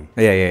bermain.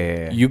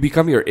 Iya. You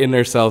become your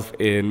inner self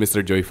in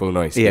Mr. Joyful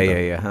Noise.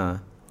 Iya.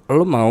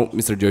 Lo mau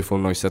Mr. Joyful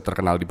Noise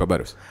terkenal di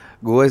Pebarus?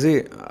 Gue sih,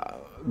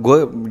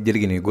 jadi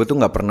gini, gue tuh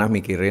nggak pernah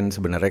mikirin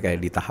sebenarnya kayak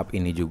di tahap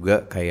ini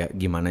juga kayak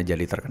gimana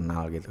jadi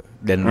terkenal gitu.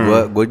 Dan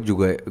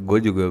gue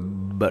juga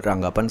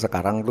beranggapan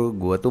sekarang tuh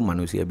gue tuh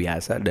manusia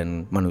biasa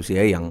dan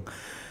manusia yang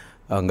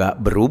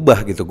nggak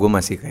berubah gitu. Gue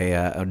masih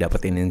kayak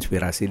dapetin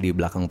inspirasi di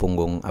belakang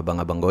punggung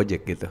abang-abang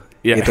Gojek gitu.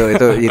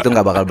 Itu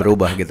nggak bakal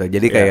berubah gitu.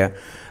 Jadi kayak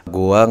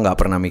gue nggak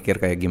pernah mikir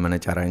kayak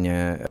gimana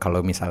caranya kalau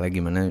misalnya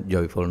gimana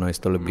Joyful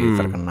Noise tuh lebih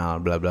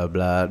terkenal bla bla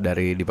bla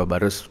dari di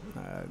Pebarus.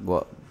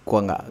 Gue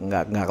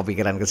nggak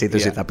kepikiran ke situ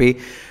sih.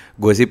 Tapi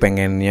gue sih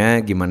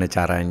pengennya gimana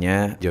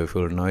caranya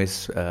Joyful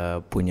Noise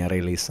punya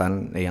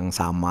rilisan yang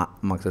sama,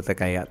 maksudnya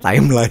kayak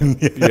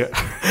timeline-nya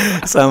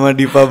sama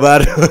di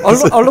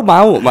Pebarus. Lo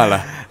mau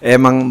malah?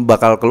 Emang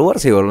bakal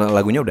keluar sih,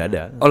 lagunya udah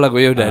ada.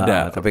 Lagunya udah ada.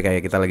 Tapi kayak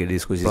kita lagi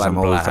diskusi Pelan-pelan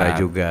sama Ultra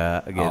juga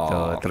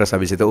gitu. Terus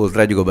habis itu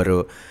Ultra juga baru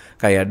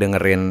kayak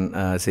dengerin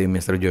si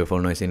Mr.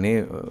 Joyful Noise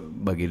ini,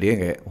 bagi dia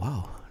kayak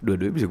wow,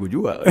 dua-duanya bisa gue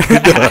jual.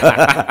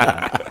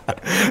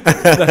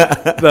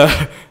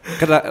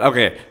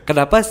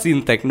 Kenapa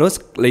scene techno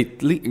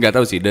lately, nggak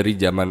tahu sih, dari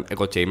zaman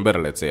Echo Chamber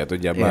let's say atau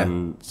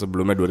zaman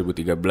sebelumnya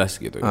 2013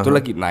 gitu, itu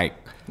lagi naik.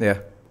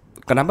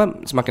 Kenapa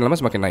semakin lama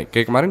semakin naik?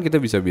 Kayak kemarin kita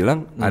bisa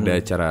bilang ada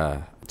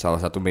acara salah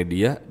satu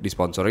media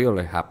disponsori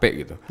oleh HP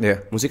gitu.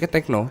 Musiknya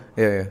techno.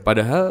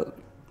 Padahal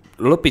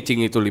lo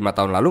pitching itu 5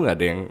 tahun lalu nggak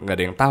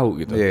ada yang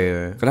tahu gitu.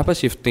 Kenapa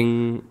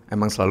shifting?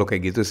 Emang selalu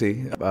kayak gitu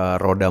sih.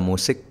 Roda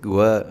musik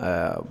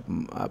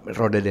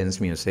roda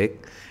dance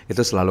music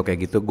itu selalu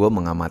kayak gitu. Gue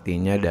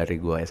mengamatinya dari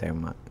gue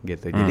SMA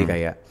gitu. Jadi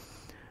kayak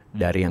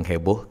dari yang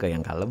heboh ke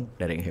yang kalem,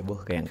 dari yang heboh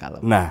ke yang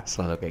kalem. Nah,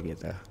 selalu kayak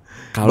gitu.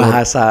 Kalau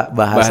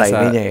bahasa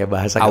ininya ya,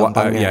 bahasa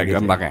gampangnya ya, gitu.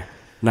 gampangnya.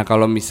 Nah,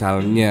 kalau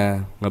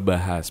misalnya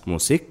ngebahas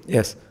musik,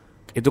 Yes.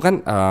 itu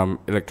kan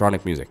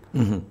electronic music.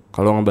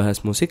 Kalau ngebahas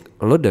musik,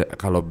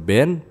 kalau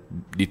band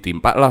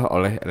ditimpa lah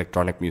oleh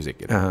electronic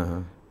music gitu.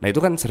 Nah, itu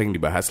kan sering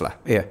dibahas lah.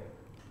 Iya.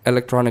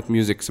 Electronic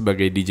music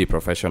sebagai DJ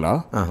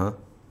profesional,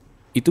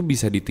 itu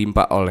bisa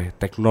ditimpa oleh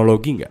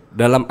teknologi nggak?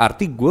 Dalam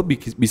arti gue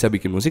bisa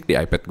bikin musik di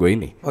iPad gue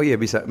ini. Oh iya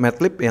bisa.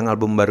 Madlib yang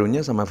album barunya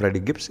sama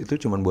Freddie Gibbs itu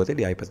cuma buatnya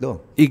di iPad doang.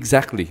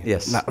 Exactly.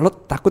 Yes. Nah, lo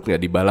takut nggak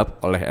dibalap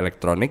oleh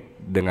elektronik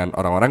dengan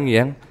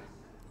orang-orang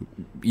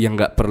yang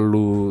nggak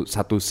perlu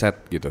satu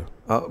set gitu?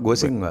 Oh, gue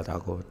sih nggak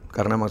takut.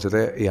 Karena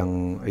maksudnya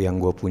yang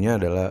gue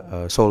punya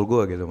adalah soul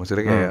gue gitu.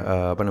 Maksudnya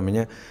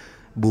kayak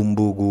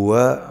bumbu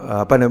gue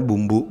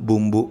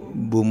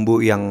bumbu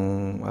yang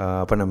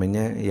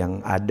yang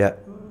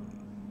ada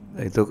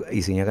itu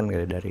isinya kan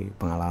kayak dari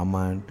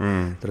pengalaman,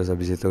 terus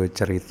habis itu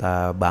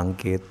cerita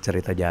bangkit,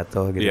 cerita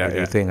jatuh gitu.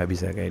 Itu yang nggak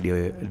bisa kayak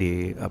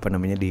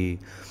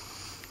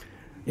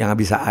yang nggak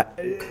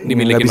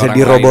bisa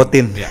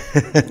dirobotin.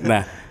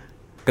 Nah,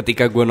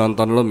 ketika gue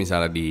nonton lo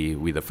misalnya di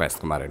We The Fest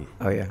kemarin,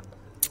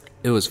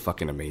 it was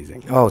fucking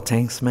amazing. Oh,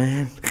 thanks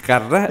man.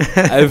 Karena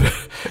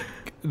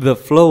the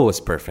flow was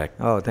perfect.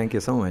 Oh, thank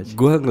you so much.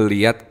 Gue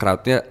ngeliat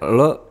crowdnya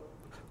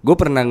gue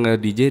pernah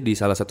nge-DJ di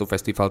salah satu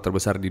festival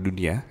terbesar di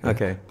dunia.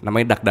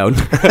 Namanya Duck Down.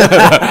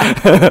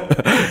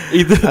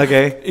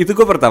 Itu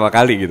gue pertama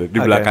kali gitu di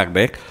belakang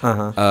deck.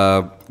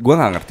 Gue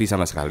nggak ngerti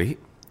sama sekali.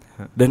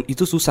 Dan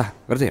itu susah,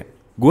 ngerti ya?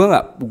 Gue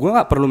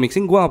nggak perlu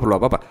mixing, gue nggak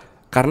perlu apa-apa.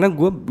 Karena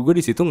gue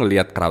di situ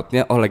ngelihat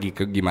crowdnya, lagi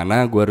ke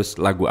gimana, gue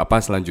harus lagu apa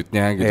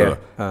selanjutnya gitu loh.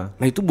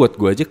 Nah itu buat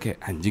gue aja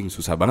kayak anjing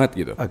susah banget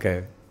gitu.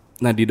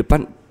 Nah di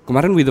depan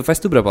kemarin With The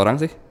Fest tuh berapa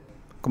orang sih?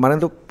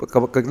 Kemarin tuh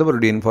kita baru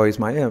di info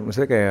Ismaya,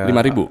 maksudnya kayak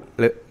 5.000.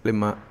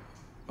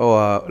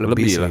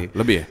 Lebih sih. Lah,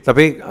 lebih ya.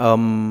 Tapi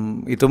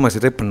itu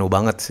maksudnya penuh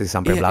banget sih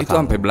sampai belakang. Itu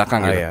sampai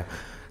belakang gitu. Iya.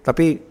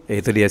 Tapi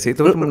itu dia sih,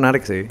 itu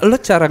menarik sih.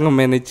 Lo cara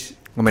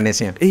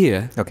nge-manage-nya?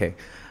 Iya.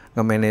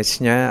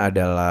 Nge-manage-nya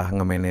adalah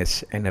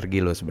nge-manage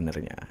energi lo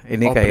sebenarnya.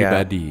 Ini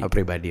kayak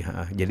pribadi.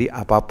 Jadi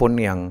apapun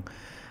yang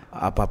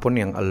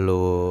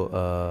lo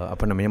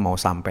mau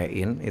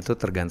sampein itu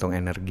tergantung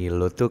energi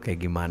lo tuh kayak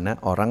gimana,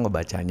 orang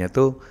ngebacanya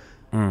tuh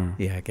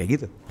ya kayak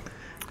gitu.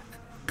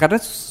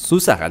 Karena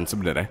susah kan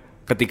sebenarnya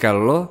ketika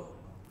lo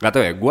nggak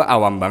tahu ya, gue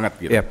awam banget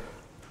gitu.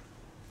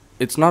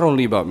 It's not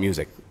only about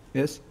music.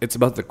 Yes. It's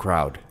about the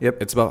crowd.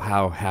 It's about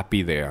how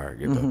happy they are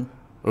gitu.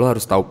 Lo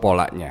harus tahu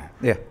polanya.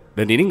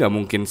 Dan ini nggak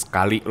mungkin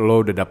sekali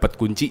lo udah dapet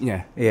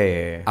kuncinya.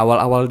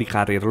 Awal-awal di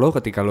karir lo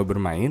ketika lo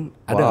bermain,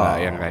 ada nggak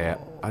yang kayak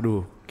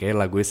aduh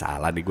kayak lagunya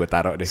salah gue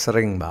taruh deh.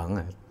 Sering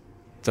banget.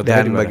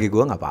 Contohnya dan bagi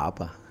gue nggak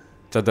apa-apa.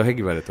 Contohnya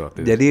gimana tuh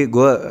waktu itu? Jadi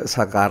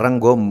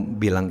sekarang gue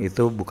bilang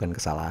itu bukan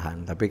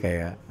kesalahan, tapi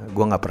kayak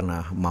gue nggak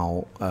pernah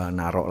mau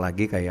naruh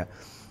lagi kayak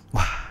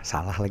wah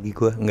salah lagi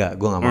gue nggak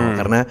mau,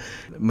 karena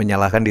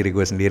menyalahkan diri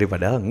gue sendiri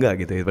padahal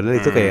enggak gitu. Padahal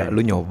itu kayak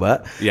lu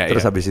nyoba,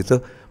 terus habis itu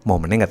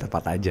momennya nggak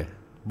tepat aja.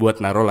 Buat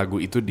naruh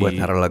lagu itu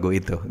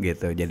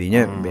gitu.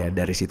 Jadinya ya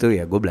dari situ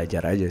ya gue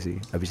belajar aja sih.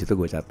 Habis itu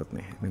gue catat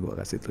nih. Ini gue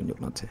kasih tunjuk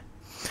notesnya.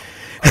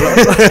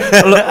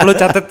 lo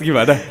catat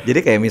gimana?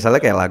 Jadi kayak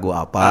misalnya kayak lagu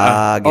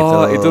apa gitu.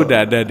 Oh, itu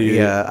udah ada di.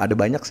 Iya, ada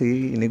banyak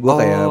sih. Ini gue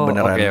kayak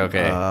beneran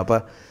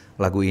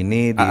lagu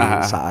ini di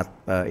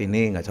saat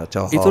ini nggak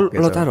cocok. Itu gitu.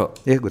 lo taruh?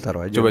 Iya, gue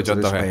taruh aja. Coba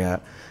contohnya.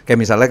 Kayak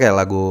misalnya kayak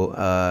lagu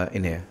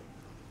ini ya.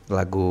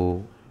 Lagu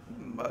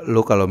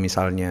lu kalau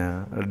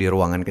misalnya di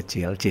ruangan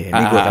kecil,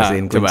 ini gue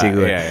kasihin kunci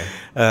gue.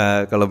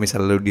 Kalau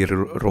misalnya lu di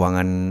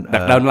ruangan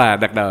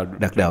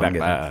duck down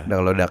gitu.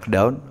 Kalau duck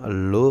down,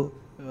 lu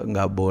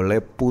nggak boleh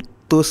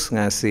putus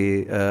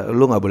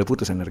lu nggak boleh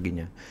putus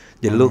energinya.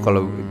 Jadi lu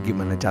kalau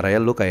gimana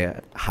caranya lu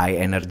kayak high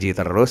energy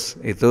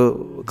terus itu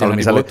kalau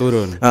misalnya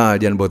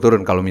jangan bawa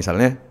turun. Kalau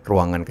misalnya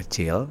ruangan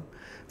kecil,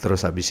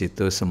 terus habis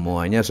itu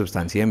semuanya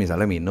substansinya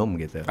misalnya minum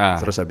gitu.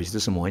 Terus habis itu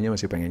semuanya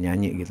masih pengen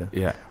nyanyi gitu.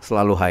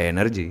 Selalu high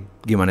energy.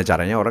 Gimana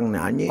caranya orang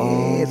nyanyi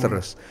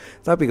terus.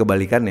 Tapi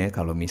kebalikannya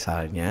kalau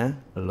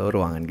misalnya lo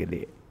ruangan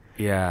gede.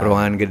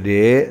 Ruangan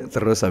gede,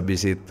 terus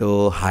habis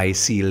itu high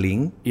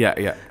ceiling.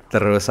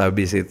 Terus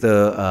habis itu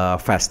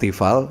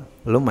festival,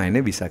 lo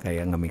mainnya bisa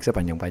kayak nge-mixnya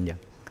panjang-panjang.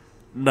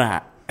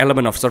 Nah,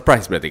 element of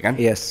surprise berarti kan?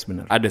 Yes,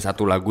 benar. Ada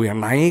satu lagu yang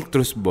naik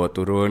terus bawa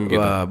turun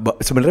gitu.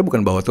 Sebenarnya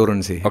bukan bawa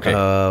turun sih.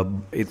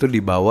 Itu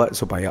dibawa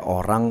supaya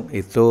orang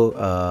itu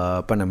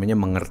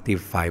mengerti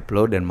vibe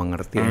lo dan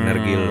mengerti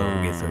energi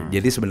lo gitu.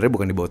 Jadi sebenarnya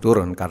bukan dibawa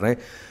turun karena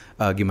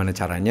gimana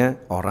caranya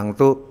orang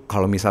tuh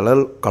kalau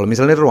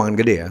misalnya ruangan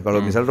gede ya.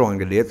 Kalau misalnya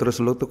ruangan gede terus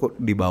lo tuh kok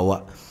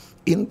dibawa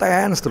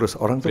intens terus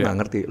orang tuh nggak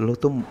ngerti lo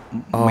tuh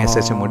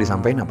message yang mau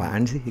disampaikan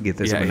apaan sih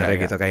gitu sebenarnya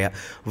gitu, kayak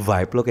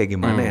vibe lo kayak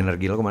gimana,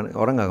 energi lo kemana,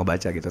 orang nggak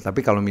ngebaca gitu. Tapi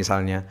kalau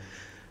misalnya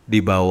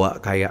dibawa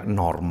kayak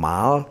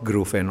normal,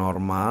 groove-nya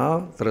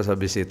normal, terus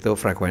habis itu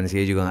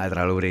frekuensinya juga nggak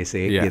terlalu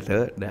berisik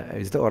gitu. Dan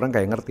habis itu orang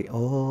kayak ngerti,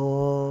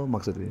 oh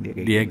maksudnya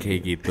dia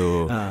kayak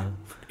gitu.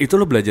 Itu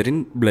lo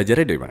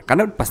belajarnya dari mana?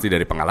 Karena pasti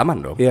dari pengalaman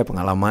dong. Iya,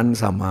 pengalaman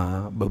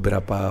sama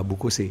beberapa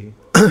buku sih.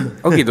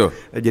 Oh gitu.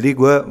 Jadi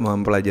gue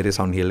mempelajari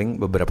sound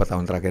healing beberapa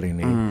tahun terakhir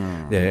ini.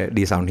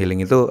 Di sound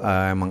healing itu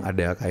emang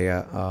ada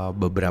kayak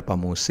beberapa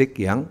musik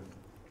yang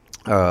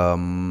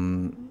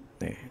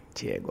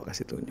gue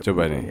kasih tunjuk.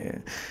 Coba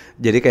nih.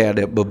 Jadi kayak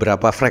ada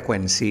beberapa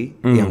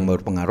frekuensi yang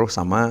berpengaruh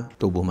sama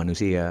tubuh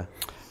manusia.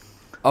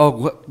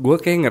 Oh, gue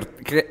kayak ngerti.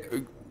 Kayak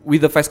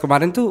With the Fest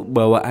kemarin tuh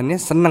bawaannya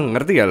seneng,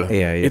 ngerti gak lo?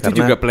 Iya,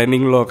 itu juga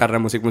planning lo karena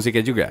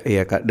musik-musiknya juga?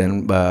 Iya Kak,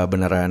 dan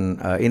beneran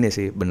ini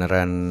sih,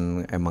 beneran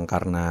emang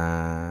karena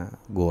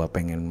gue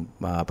pengen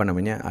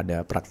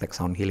ada praktek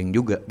sound healing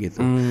juga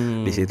gitu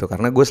di situ.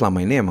 Karena gue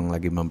selama ini emang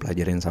lagi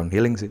mempelajarin sound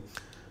healing sih.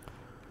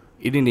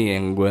 Ini nih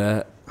yang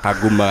gue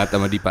kagum banget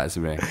sama Dipa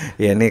sebenarnya.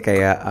 Ya ini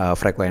kayak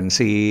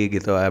frekuensi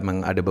gitu,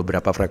 emang ada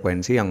beberapa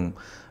frekuensi yang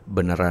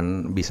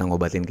beneran bisa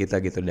ngobatin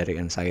kita gitu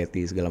dari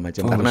anxiety segala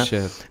macam.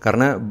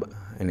 Karena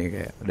ini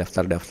kayak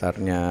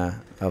daftar-daftarnya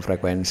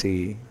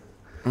frekuensi.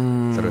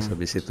 Terus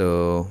habis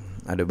itu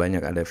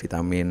ada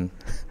vitamin.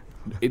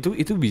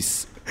 Itu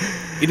bis.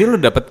 Ini lo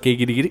dapat kayak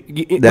gini-gini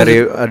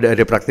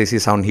dari praktisi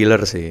sound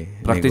healer sih.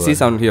 Praktisi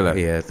sound healer.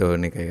 Iya tuh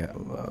nih kayak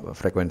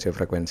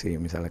frekuensi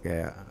misalnya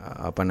kayak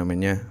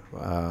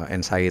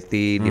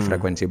anxiety di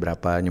frekuensi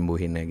berapa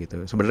nyembuhinnya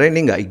gitu. Sebenarnya ini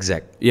nggak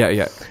exact.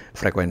 Iya.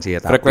 Frekuensi ya,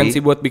 tapi frekuensi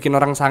buat bikin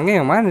orang sange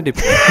yang mana, Dip?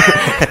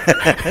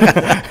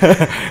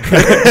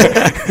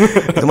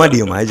 Itu mah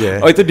diem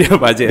aja. Oh, itu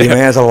diem aja.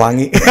 Diemnya asal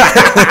wangi.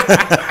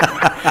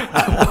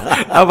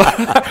 Apa?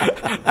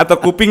 Atau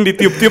kuping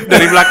ditiup-tiup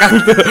dari belakang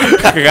tuh.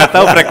 Gak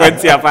tahu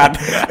frekuensi apaan.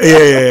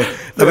 Iya.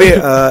 Tapi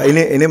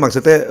ini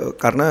maksudnya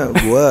karena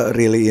gue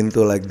really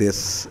into like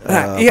this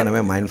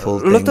mindful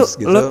things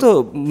gitu. Lo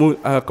tuh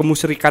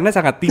kemusyrikannya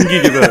sangat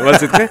tinggi gitu.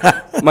 Maksudnya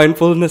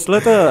mindfulness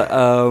lo tuh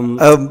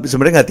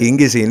sebenarnya nggak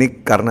tinggi sih,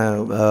 ini karena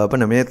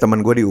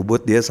teman gue di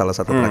Ubud, dia salah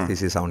satu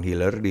praktisi sound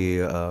healer di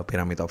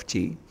Pyramid of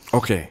Chi.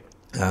 Oke.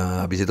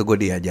 Habis itu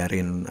gue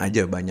diajarin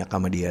aja banyak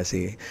sama dia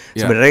sih.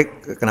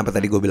 Sebenarnya kenapa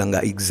tadi gue bilang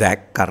nggak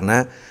exact,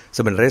 karena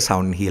sebenarnya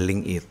sound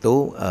healing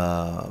itu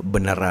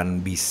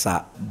beneran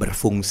bisa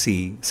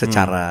berfungsi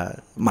secara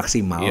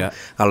maksimal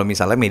kalau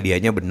misalnya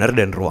medianya benar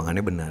dan ruangannya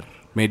benar.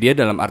 Media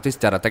dalam arti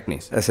secara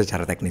teknis?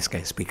 Secara teknis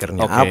kayak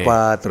speakernya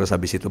apa, terus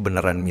habis itu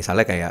beneran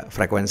misalnya kayak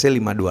frekuensi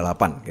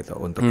 528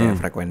 gitu untuk kayak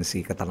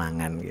frekuensi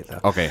ketenangan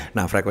gitu.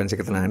 Nah frekuensi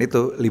ketenangan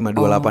itu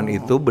 528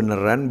 itu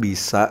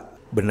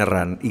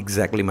beneran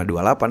exact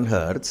 528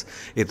 Hz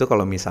itu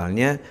kalau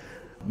misalnya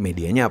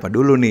medianya apa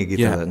dulu nih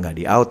gitu, nggak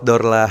di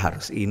outdoor lah,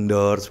 harus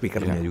indoor,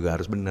 speakernya juga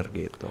harus bener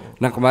gitu.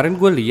 Nah kemarin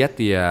gue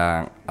lihat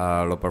yang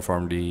lo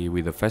perform di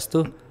With the Fest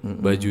tuh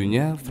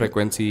bajunya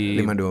frekuensi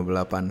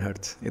 528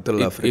 Hz itu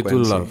love frekuensi. Itu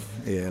love.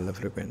 Iya, love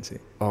frekuensi.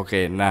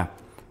 Oke, nah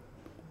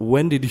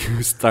when did you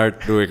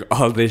start doing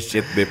all this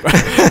shit, Dip?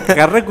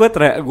 Karena gue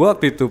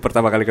waktu itu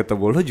pertama kali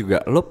ketemu lo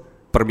juga lo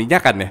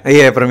perminyakan ya?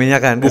 Iya,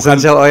 perminyakan. Bukan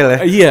essential oil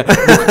ya? Iya,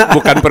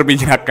 bukan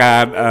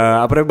perminyakan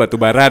batu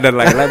bara dan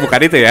lain-lain,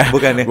 bukan itu ya?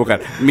 Bukan ya? Bukan.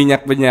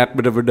 Minyak-minyak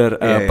bener-bener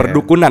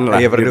perdukunan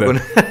lah. Iya,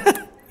 perdukunan.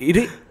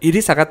 Gitu. ini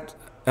sangat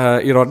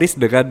ironis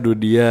dengan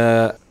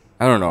dunia,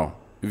 I don't know,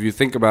 if you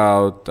think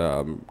about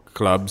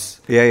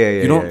clubs,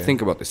 you don't think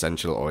about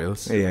essential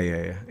oils.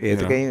 Iya.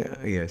 Itu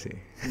kayaknya iya sih.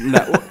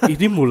 Nah,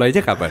 ini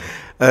mulainya kapan?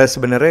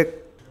 Sebenarnya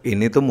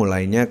ini tuh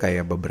mulainya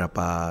kayak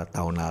beberapa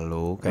tahun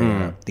lalu,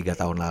 kayak 3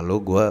 tahun lalu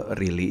gue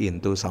really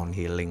into sound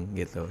healing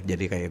gitu.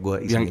 Jadi kayak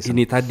gue yang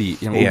ini tadi,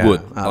 yang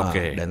Ubud.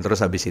 Oke. Dan terus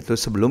habis itu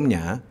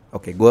sebelumnya,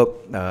 gue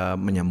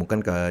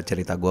menyambungkan ke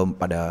cerita gue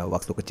pada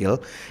waktu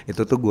kecil.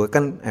 Itu tuh gue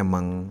kan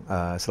emang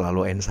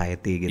selalu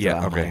anxiety gitu,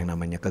 sama yang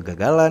namanya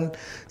kegagalan,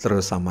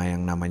 terus sama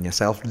yang namanya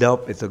self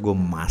doubt. Itu gue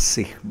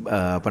masih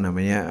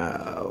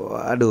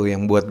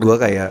yang buat gue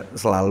kayak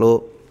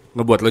selalu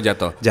ngebuat lo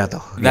jatuh.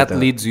 That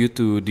gitu. leads you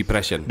to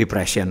depression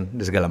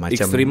segala macam.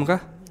 Ekstrim kah?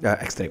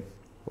 Ekstrim.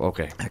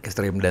 Oke.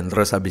 Ekstrim, dan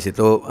terus habis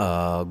itu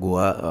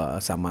gue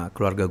sama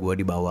keluarga gue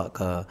dibawa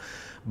ke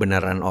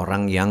beneran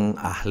orang yang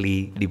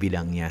ahli di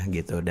bidangnya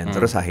gitu, dan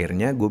terus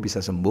akhirnya gue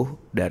bisa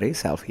sembuh dari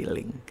self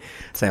healing.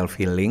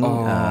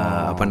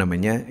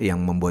 Yang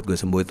membuat gue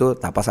sembuh itu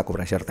tapas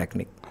acupressure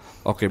technique.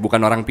 Oke, bukan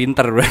orang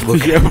pintar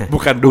berarti.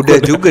 Bukan udah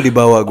juga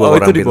dibawa gue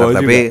orang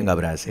pintar, tapi nggak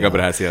berhasil.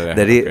 Ya.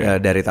 Jadi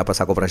dari tapas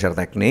acupressure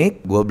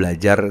technique, gue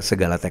belajar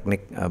segala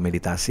teknik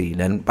meditasi,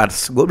 dan pas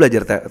gue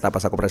belajar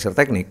tapas acupressure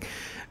technique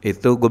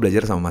itu gue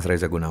belajar sama Mas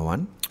Reza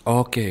Gunawan.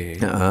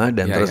 Oke.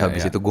 Dan terus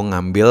habis itu gue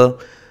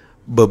ngambil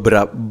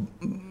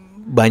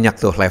banyak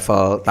tuh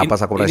level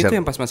tapas acupressure. Ini tuh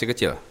yang pas masih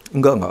kecil?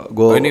 Enggak.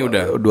 Gue ini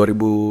udah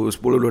 2010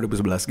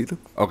 2011 gitu.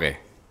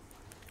 Oke.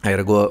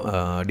 Akhirnya gue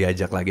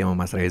diajak lagi sama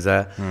Mas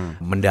Reza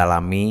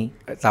mendalami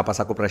tapas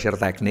acupressure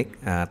technique,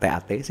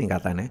 TAT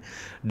singkatannya.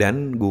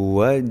 Dan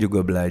gue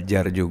juga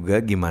belajar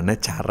juga gimana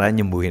cara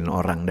nyembuhin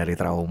orang dari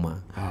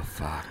trauma. Oh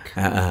fuck.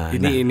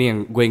 Ini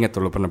yang gue inget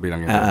tuh lo pernah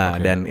bilang itu.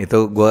 Dan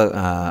itu gue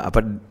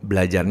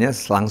belajarnya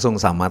langsung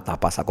sama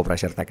tapas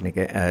acupressure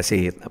technique,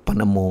 si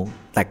penemu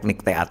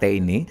teknik TAT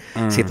ini,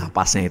 si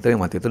tapasnya itu yang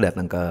waktu itu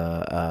datang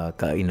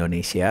ke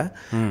Indonesia.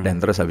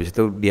 Dan terus habis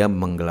itu dia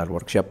menggelar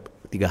workshop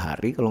 3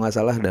 hari kalau nggak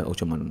salah, dan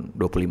cuman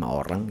 25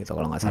 orang gitu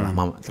kalau nggak salah,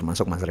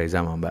 termasuk Mas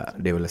Reza sama Mbak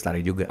Dewi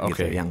Lestari juga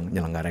gitu yang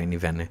nyelenggarain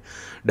eventnya.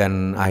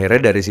 Dan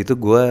akhirnya dari situ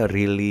gue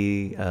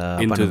really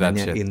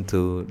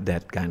into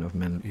that kind of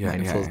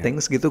mindful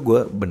things gitu.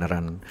 Gue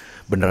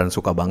beneran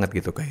suka banget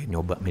gitu, kayak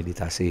nyoba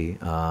meditasi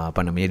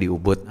di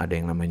Ubud ada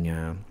yang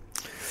namanya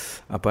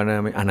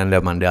Ananda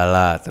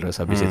Mandala, terus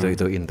habis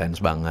itu intens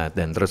banget.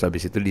 Dan terus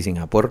habis itu di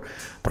Singapura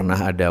pernah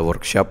ada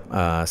workshop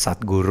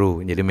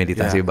Satguru, jadi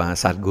meditasi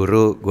banget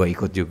Satguru, gue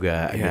ikut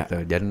juga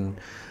gitu. Dan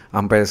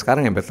sampai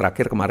sekarang, sampai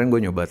terakhir kemarin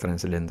gue nyoba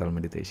Transcendental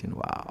Meditation.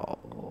 Wow,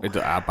 itu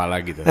apa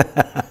lagi tuh?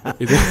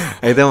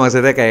 itu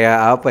maksudnya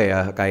kayak apa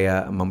ya,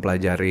 kayak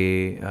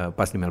mempelajari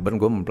pas di Melbourne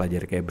gue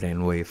mempelajari kayak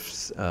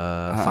brainwaves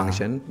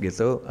function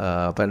gitu,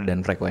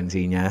 dan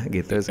frekuensinya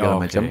gitu segala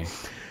macam.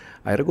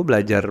 Akhirnya gue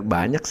belajar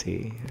banyak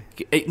sih.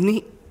 Ini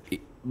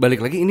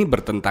balik lagi, ini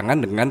bertentangan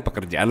dengan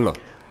pekerjaan lo,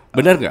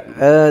 benar nggak?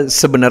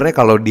 Sebenarnya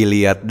kalau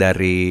dilihat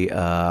dari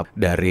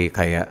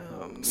kayak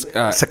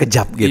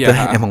sekejap gitu,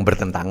 emang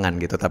bertentangan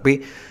gitu.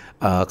 Tapi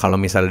kalau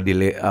misalnya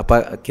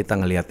kita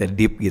ngelihatnya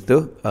deep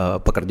gitu,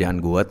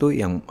 pekerjaan gue tuh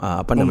yang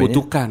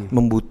membutuhkan.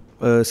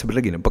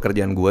 Sebenarnya gini,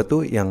 pekerjaan gue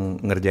tuh yang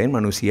ngerjain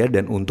manusia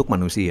dan untuk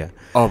manusia.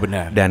 Oh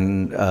benar.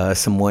 Dan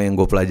semua yang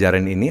gue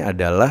pelajarin ini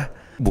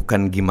adalah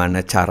bukan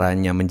gimana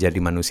caranya menjadi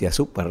manusia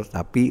super,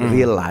 tapi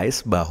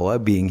realize bahwa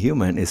being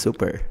human is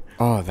super.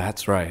 Oh,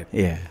 that's right.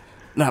 Iya. Yeah.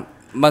 Nah,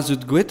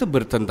 maksud gue itu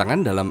bertentangan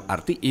dalam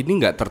arti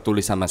ini nggak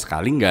tertulis sama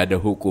sekali, nggak ada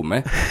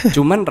hukumnya.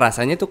 Cuman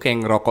rasanya tuh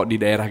kayak ngerokok di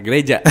daerah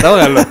gereja, tau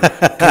gak lo?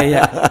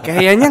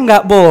 Kayaknya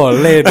nggak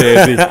boleh deh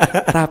sih.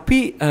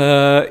 Tapi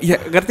ya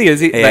ngerti gak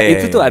sih? Nah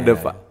itu tuh ada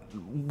Pak.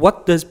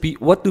 What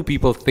do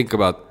people think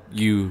about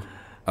you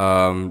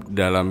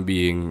dalam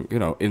being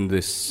in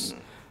this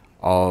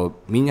all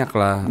minyak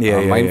lah,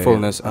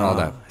 mindfulness and all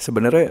that.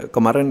 Sebenarnya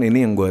kemarin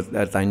ini yang gue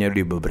tanya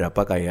di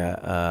beberapa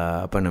kayak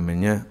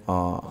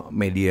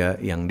media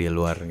yang di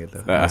luar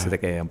gitu.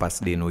 Maksudnya kayak pas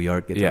di New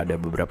York gitu ada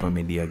beberapa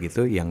media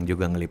gitu yang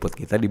juga ngeliput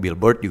kita di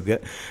Billboard juga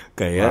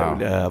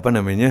kayak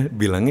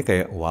bilangnya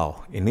kayak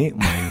wow, ini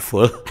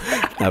mindful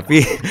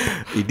tapi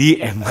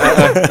EDM.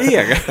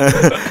 Iya kan?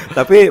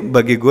 Tapi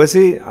bagi gue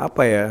sih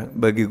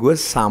bagi gue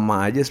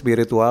sama aja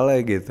spiritualnya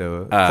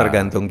gitu.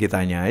 Tergantung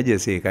kitanya aja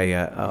sih,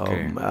 kayak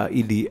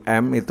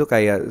EDM itu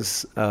kayak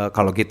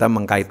kalau kita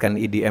mengkaitkan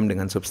EDM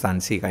dengan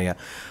substansi kayak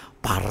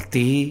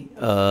party,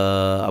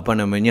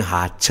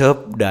 hacep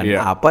dan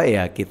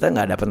kita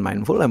nggak dapat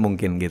mindful lah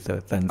mungkin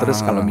gitu. Dan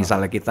terus kalau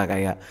misalnya kita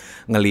kayak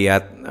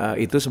ngelihat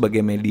itu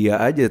sebagai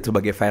media aja,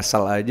 sebagai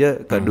vessel aja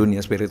ke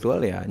dunia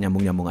spiritual, ya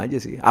nyambung aja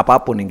sih.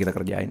 Apapun yang kita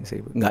kerjain sih,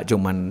 nggak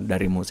cuman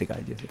dari musik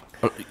aja sih.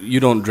 You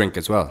don't drink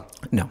as well?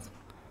 No.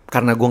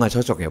 Karena gue nggak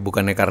cocok ya,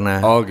 bukannya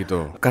karena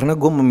gitu. Karena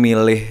gue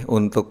memilih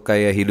untuk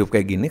kayak hidup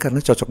kayak gini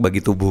karena cocok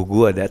bagi tubuh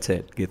gue, that's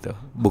it gitu.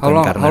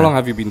 Bukan How long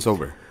have you been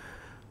sober?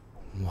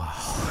 Wow,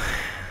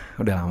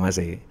 udah lama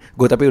sih.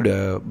 Gue tapi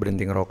udah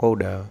berhenti ngerokok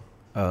udah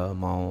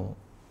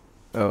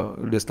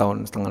udah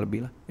 1.5 tahun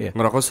lebih lah. Yeah.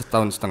 Ngerokok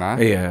 1.5 tahun?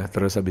 Iya,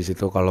 terus habis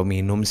itu kalau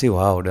minum sih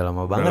udah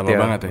lama banget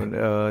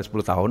ya. 10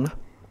 tahun lah.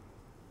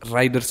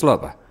 Riders lo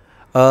apa?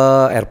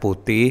 Air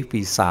putih,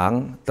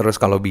 pisang,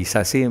 terus kalau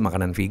bisa sih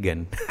makanan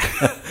vegan.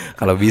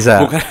 Kalau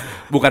bisa.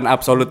 Bukan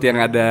absolut yang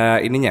ada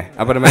ininya,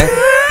 apa namanya?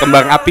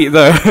 Kembang api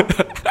tuh.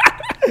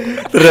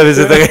 Terus habis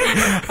itu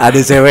ada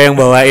cewek yang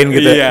bawain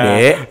gitu.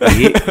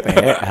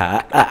 D-I-P-H-A.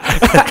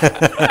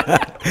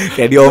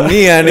 Kayak di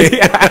Omnia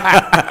nih.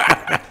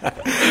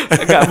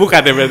 Enggak,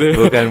 bukan ya berarti.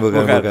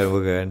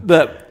 Bukan.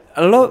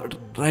 Lo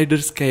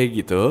riders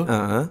kayak gitu.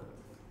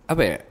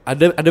 Apa ya?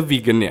 Ada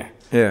vegan ya?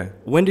 Yeah.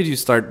 When did you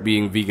start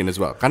being vegan as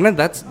well? Karena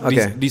that's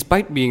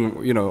despite being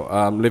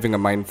living a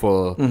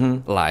mindful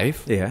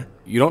life,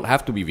 you don't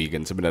have to be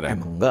vegan sebenarnya.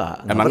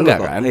 Emang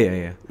enggak kan?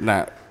 Iya.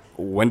 Nah,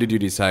 when did you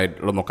decide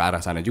lo mau ke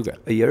arah sana juga?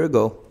 A year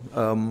ago,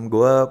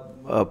 gue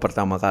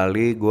pertama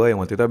kali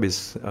yang waktu itu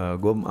habis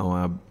gue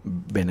sama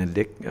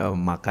Benedict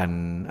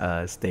makan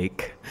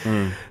steak,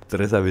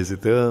 terus habis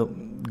itu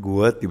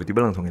gue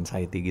tiba-tiba langsung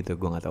anxiety gitu,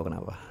 gue nggak tahu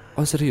kenapa.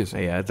 Oh serius?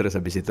 Iya, terus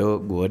habis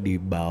itu gue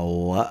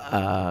dibawa,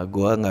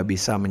 gue nggak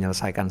bisa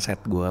menyelesaikan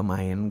set gue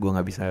main, gue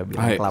nggak bisa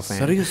bilang klubnya.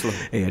 Serius loh?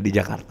 Iya, di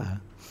Jakarta.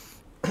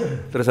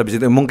 Terus habis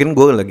itu mungkin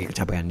gue lagi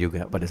kecapean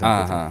juga pada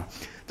saat itu.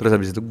 Terus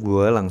habis itu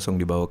gue langsung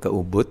dibawa ke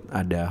Ubud,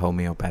 ada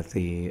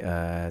homeopathy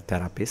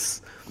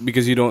therapist.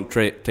 Because you don't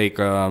take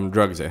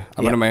drugs ya?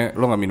 Apa namanya?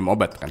 Lo nggak minum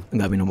obat kan?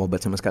 Nggak minum obat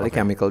sama sekali,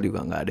 chemical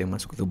juga nggak ada yang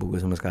masuk ke tubuh gue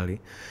sama sekali.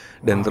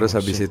 Dan terus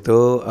habis itu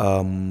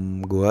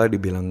gue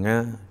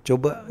dibilangnya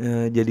coba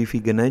jadi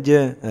vegan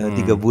aja 3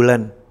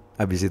 bulan.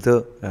 Habis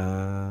itu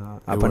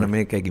apa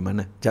namanya kayak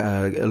gimana?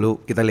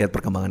 Kita lihat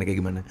perkembangannya kayak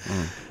gimana.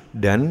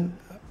 Dan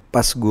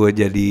pas gue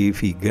jadi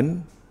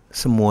vegan,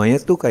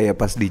 semuanya tuh kayak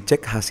pas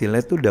dicek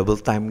hasilnya tuh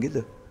double time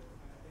gitu.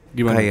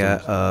 Gimana kayak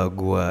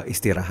gue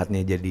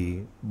istirahatnya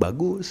jadi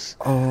bagus,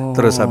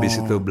 terus habis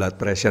itu blood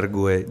pressure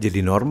gue jadi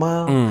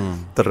normal,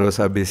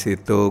 terus habis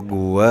itu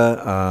gue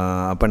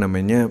apa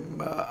namanya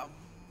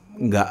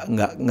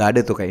nggak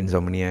ada tuh kayak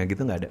insomnia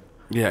gitu, nggak ada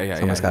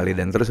sama sekali.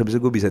 Dan terus habis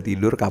itu gue bisa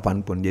tidur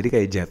kapanpun, jadi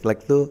kayak jet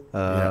lag tuh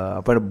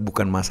apa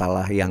bukan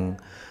masalah yang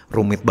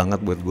rumit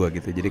banget buat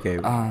gue gitu, jadi kayak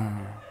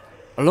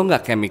lo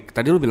nggak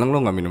tadi lo bilang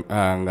lo nggak minum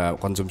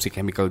nggak konsumsi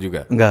chemical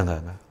juga?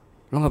 Enggak.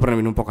 Lo gak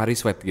pernah minum Pocari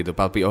Sweat gitu,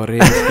 Palpi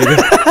Orange gitu?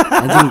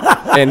 Anjing,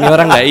 ini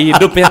orang gak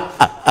hidup ya.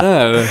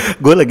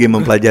 Gue lagi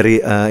mempelajari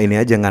ini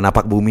aja, nggak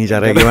napak bumi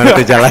caranya gimana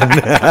tuh jalan.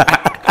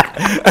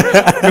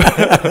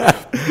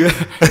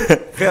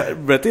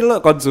 Berarti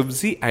lo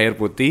konsumsi air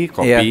putih,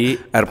 kopi.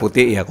 Iya, air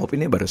putih, ya kopi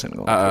ini barusan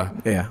gue.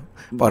 Iya,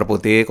 air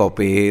putih,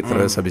 kopi,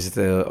 terus habis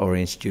itu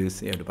orange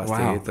juice, ya udah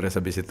pasti. Terus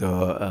habis itu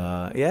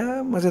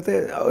ya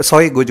maksudnya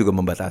soy gue juga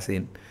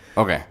membatasin.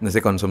 Oke.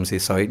 Mesti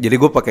konsumsi soy.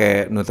 Jadi gue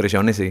pakai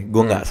nutrisionis sih.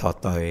 Gue nggak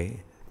sotoy.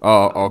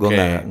 Oh, oke. Gue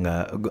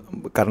nggak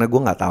karena gue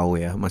nggak tahu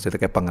ya.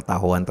 Maksudnya kayak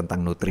pengetahuan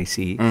tentang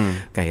nutrisi.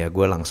 Kayak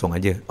gue langsung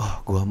aja.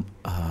 Gue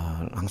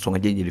langsung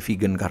aja jadi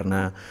vegan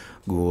karena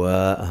gue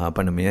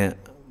apa namanya?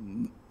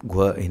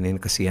 Gue ini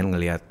kesian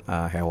ngelihat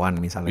hewan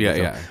misalnya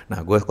gitu.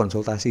 Nah gue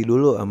konsultasi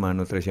dulu sama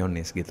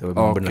nutrisionis gitu.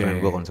 Beneran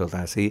gue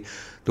konsultasi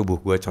tubuh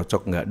gue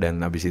cocok nggak,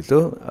 dan abis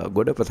itu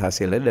gue dapet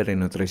hasilnya dari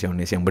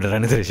nutrisionis yang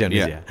beneran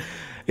nutrisionis ya.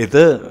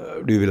 Itu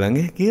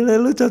dibilangnya gila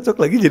lu cocok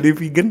lagi jadi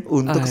vegan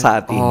untuk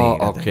saat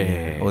ini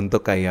katanya.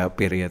 Untuk kayak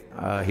period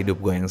hidup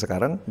gue yang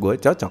sekarang gue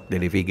cocok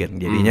jadi vegan.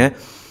 Jadinya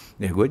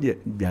ya gue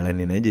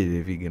jalanin aja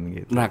jadi vegan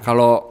gitu. Nah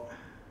kalau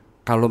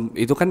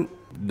itu kan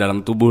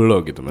dalam tubuh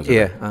lo gitu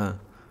maksudnya. Iya.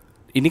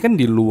 Ini kan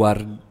di luar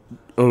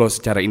lo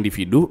secara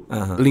individu,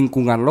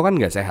 lingkungan lo kan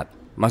nggak sehat.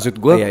 Maksud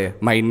gue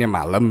mainnya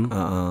malam,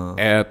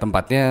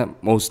 tempatnya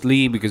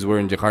mostly because we're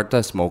in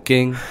Jakarta,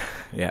 smoking,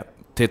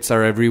 tits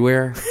are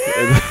everywhere.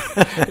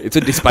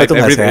 Itu despite itu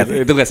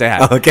everything, itu nggak sehat.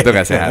 Itu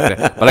nggak sehat. Ya.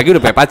 Apalagi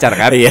udah punya pacar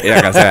kan, ya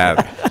nggak sehat.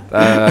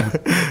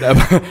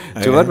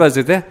 Cuman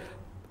maksudnya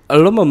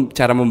lo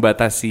cara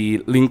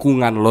membatasi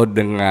lingkungan lo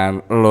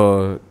dengan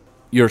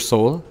your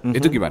soul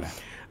itu gimana?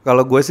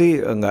 Kalau gue sih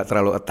nggak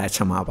terlalu attach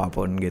sama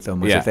apapun gitu,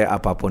 maksudnya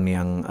apapun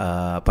yang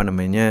apa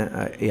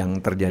namanya yang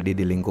terjadi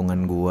di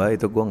lingkungan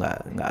gue itu gue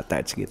nggak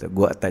attach gitu.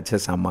 Gue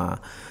attach sama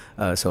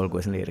soul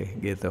gue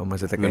sendiri gitu,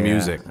 maksudnya kayak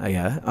music.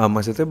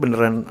 Maksudnya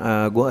beneran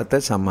gue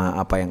attach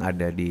sama apa yang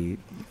ada di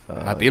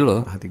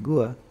hati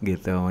gue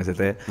gitu,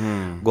 maksudnya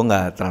gue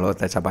nggak terlalu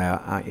attach apa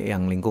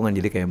yang lingkungan.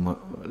 Jadi kayak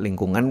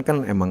lingkungan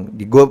kan emang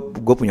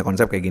gue punya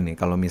konsep kayak gini,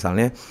 kalau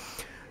misalnya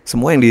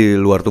semua yang di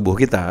luar tubuh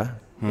kita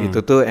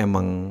itu tuh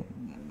emang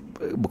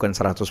bukan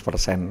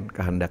 100%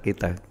 kehendak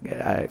kita,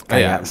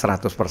 kayak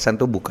 100%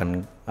 tuh bukan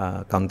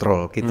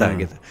kontrol kita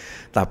gitu.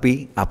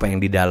 Tapi apa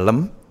yang di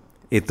dalam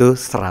itu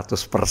 100%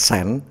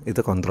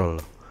 itu kontrol.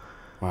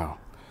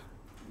 Wow,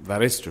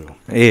 that is true.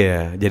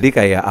 Iya, jadi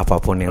kayak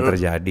apapun yang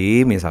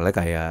terjadi, misalnya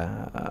kayak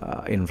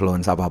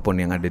influence apapun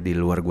yang ada di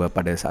luar gua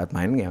pada saat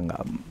main ya nggak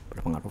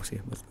berpengaruh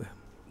sih buat gue.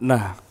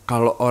 Nah,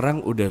 kalau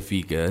orang udah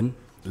vegan,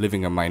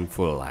 living a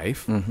mindful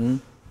life.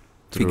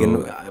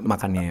 Vegan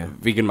makannya ya.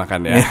 Vegan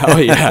makannya.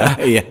 Oh iya.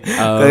 Iya.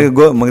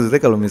 Gue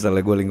maksudnya kalau misalnya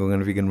gue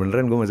lingkungan vegan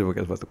beneran, gue masih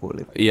pakai sepatu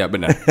kulit. Iya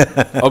benar.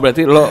 Oh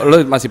berarti lo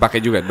masih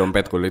pakai juga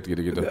dompet kulit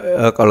gitu-gitu?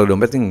 Kalau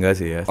dompet sih enggak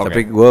sih ya.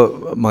 Tapi gue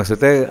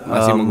maksudnya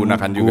masih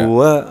menggunakan juga.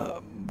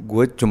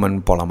 Gue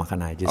cuman pola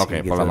makan aja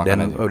sih gitu.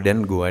 Dan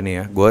gue nih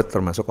ya, gue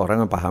termasuk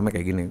orang yang pahamnya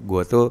kayak gini.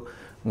 Gue tuh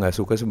nggak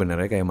suka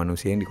sebenarnya kayak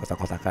manusia yang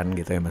dikotak-kotakan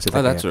gitu ya,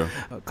 maksudnya kayak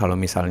kalau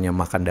misalnya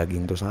makan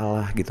daging tuh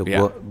salah gitu.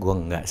 Gue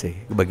nggak sih.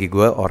 Bagi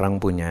gue orang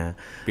punya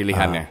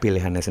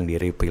pilihannya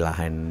sendiri,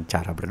 pilihan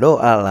cara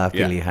berdoa lah,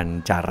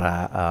 pilihan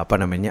cara apa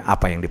namanya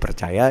apa yang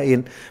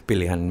dipercayain,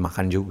 pilihan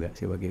makan juga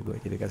sih bagi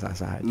gue. Jadi kayak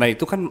sah-sah aja. Nah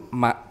itu kan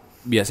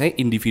biasanya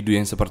individu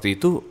yang seperti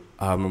itu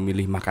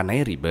memilih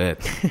makanannya ribet.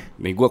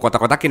 Nih gue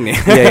kotak-kotakin nih.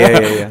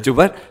 Iya.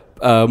 Cuman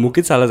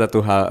mungkin salah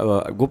satu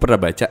hal gue pernah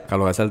baca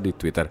kalau nggak salah di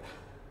Twitter.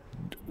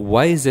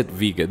 Why is it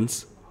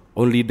vegans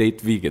only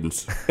date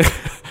vegans?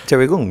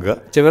 Cewek gue enggak.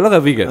 Cewek lo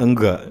gak vegan?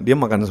 Enggak, dia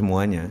makan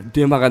semuanya.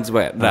 Dia makan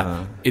semuanya.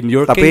 Nah, in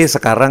your tapi case,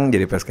 sekarang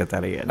jadi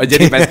pescetarian. Oh,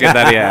 jadi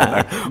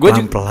pescetarian.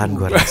 Pelan-pelan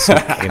gue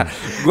rasukin.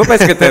 Gue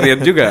pescetarian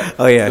juga.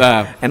 Oh iya.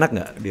 Nah, enak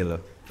nggak dia lo?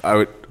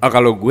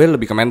 Kalau gue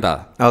lebih ke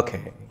mental.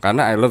 Oke.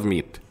 Karena I love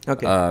meat.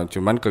 Oke.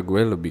 Cuman ke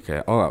gue lebih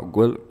kayak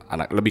gue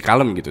lebih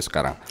kalem gitu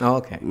sekarang.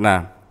 Oke.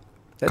 Nah,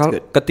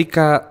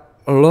 ketika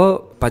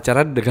lo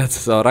pacaran dengan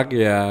seseorang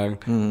yang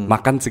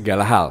makan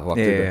segala hal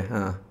waktu itu.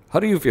 How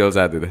do you feel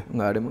saat itu?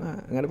 Nggak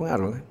ada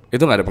pengaruh.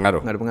 Itu nggak ada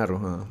pengaruh? Nggak ada pengaruh.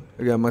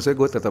 Ya maksudnya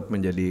gue tetap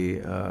menjadi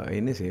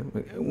ini sih.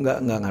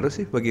 Nggak ngaruh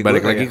sih bagi gue.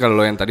 Balik lagi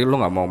kalau yang tadi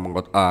lo nggak mau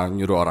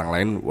nyuruh orang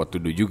lain what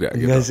to do juga.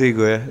 Enggak sih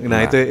gue.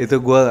 Nah itu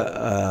gue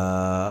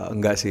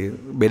enggak sih,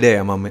 beda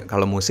ya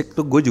kalau musik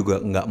tuh gue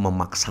juga enggak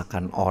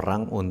memaksakan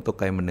orang untuk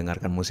kayak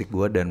mendengarkan musik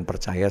gue dan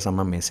percaya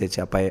sama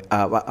message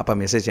apa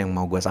message yang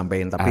mau gue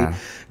sampaikan, tapi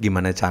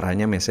gimana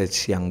caranya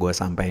message yang gue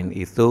sampaikan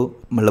itu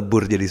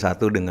melebur jadi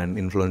satu dengan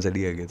influence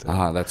dia gitu.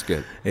 That's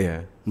good.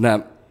 Iya.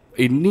 Nah,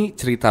 ini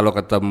cerita lo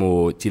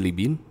ketemu Chili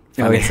Bean,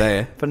 Vanessa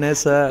ya.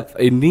 Vanessa.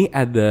 Ini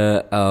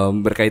ada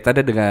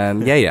berkaitannya dengan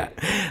Yaya.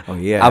 Oh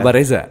iya. Abah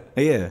Reza.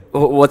 Iya.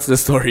 What's the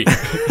story?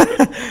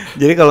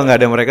 Jadi kalau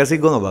nggak ada mereka sih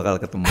gue nggak bakal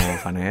ketemu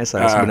Vanessa.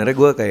 Sebenarnya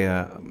gue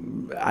kayak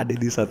ada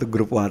di satu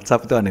grup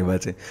WhatsApp, itu aneh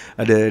banget sih.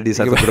 Ada di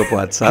satu grup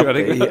WhatsApp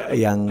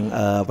yang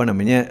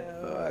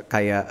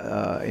kayak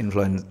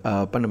influence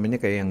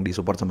kayak yang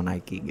disupport sama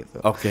Nike gitu.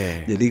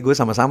 Oke. Jadi gue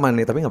sama-sama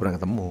nih tapi nggak pernah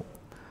ketemu.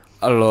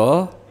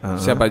 Lo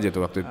siapa aja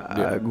tuh waktu itu?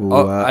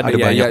 Ada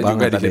Yaya banyak banget,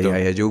 juga di situ. Ada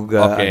Yaya juga,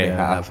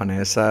 ada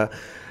Vanessa.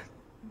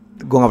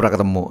 Gue gak pernah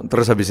ketemu.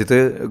 Terus habis itu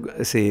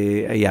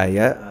si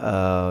Yaya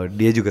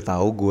dia juga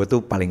tahu gue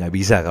tuh paling gak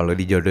bisa kalau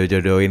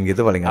dijodoh-jodohin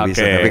gitu, paling gak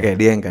bisa. Tapi kayak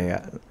dia yang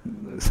kayak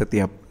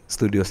setiap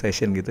studio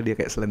session gitu dia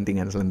kayak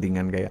selentingan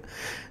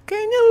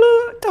kayaknya lu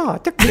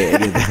cocok deh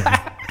gitu.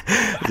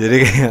 Jadi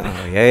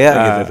kayak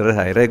gitu. Terus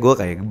akhirnya gue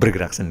kayak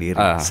bergerak sendiri,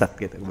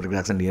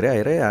 bergerak sendiri.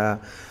 Akhirnya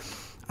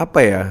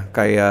ya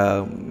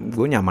kayak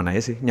gue nyaman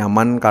aja sih,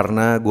 nyaman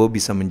karena gue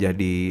bisa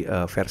menjadi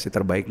versi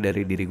terbaik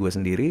dari diri gue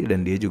sendiri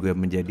dan dia juga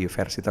menjadi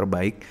versi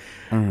terbaik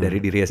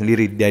dari dirinya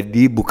sendiri.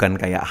 Jadi bukan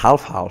kayak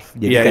half,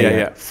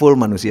 jadi full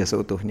manusia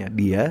seutuhnya,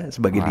 dia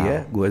sebagai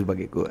dia, gue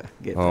sebagai gue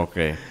gitu.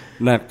 Oke.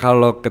 Nah,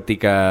 kalau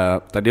ketika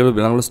tadi lo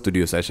bilang lo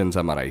studio session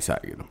sama Raisa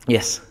gitu.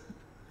 Yes.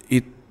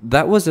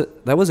 That was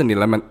an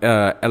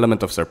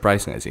element of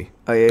surprise nggak sih?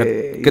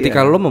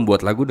 Ketika lo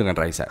membuat lagu dengan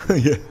Raisa.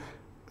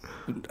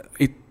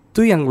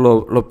 Itu yang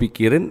lo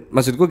pikirin,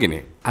 maksud gue gini,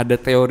 ada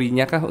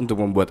teorinya kah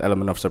untuk membuat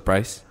element of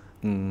surprise?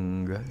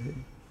 Enggak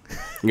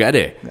ada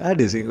ya? Enggak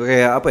ada sih,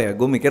 kayak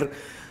gue mikir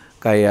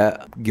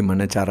kayak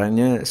gimana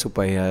caranya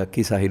supaya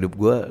kisah hidup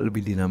gue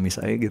lebih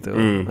dinamis aja gitu.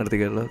 Ngerti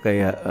gak lo?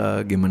 Kayak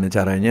gimana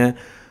caranya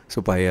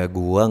supaya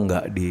gue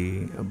nggak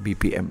di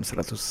BPM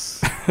 100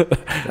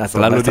 atau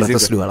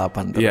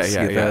 128 terus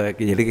gitu.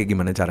 Jadi kayak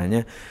gimana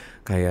caranya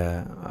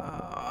kayak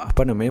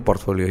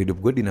portfolio hidup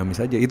gue dinamis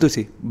aja. Itu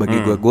sih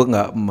bagi gue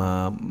nggak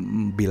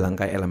bilang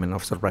kayak element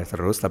of surprise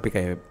terus, tapi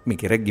kayak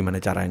mikirnya gimana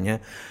caranya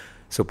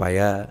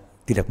supaya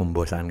tidak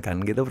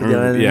membosankan gitu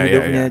perjalanan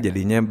hidupnya.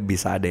 Jadinya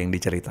bisa ada yang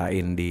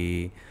diceritain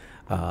di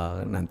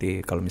nanti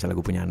kalau misalnya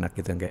gue punya anak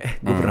gitu yang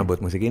kayak gue pernah buat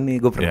musik ini,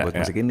 gue pernah buat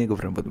musik ini, gue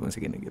pernah buat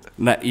musik ini gitu.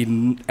 Nah,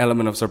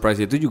 element of surprise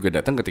itu juga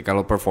datang ketika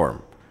lo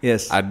perform.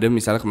 Yes. Ada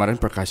misalnya kemarin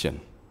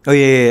percussion. Oh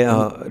iya,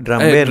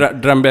 drum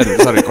band. Drum band,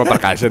 sorry, kok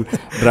percussion,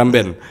 drum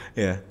band.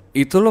 Iya.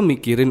 Itu lo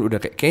mikirin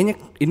udah kayaknya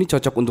ini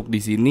cocok untuk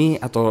di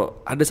sini, atau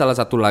ada salah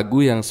satu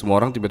lagu yang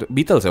semua orang tiba-tiba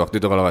Beatles ya waktu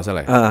itu kalau nggak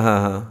salah ya.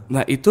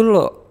 Nah itu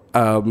lo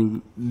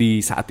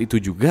di saat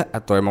itu juga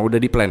atau emang udah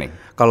di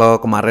planning?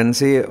 Kalau kemarin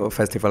sih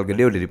festival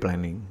gede udah di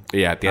planning.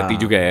 Iya, hati-hati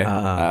juga ya.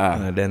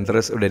 Dan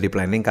terus udah di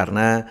planning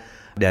karena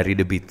dari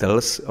The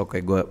Beatles,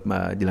 gue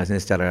jelasin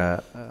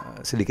secara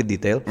sedikit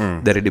detail.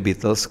 Dari The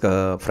Beatles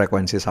ke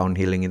frekuensi sound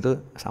healing itu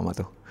sama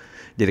tuh.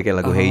 Jadi kayak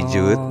lagu Hey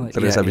Jude,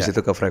 terus habis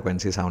itu ke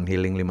frekuensi sound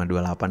healing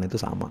 528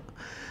 itu sama.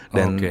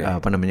 Dan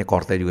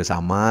chordnya juga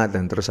sama,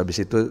 dan terus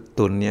habis itu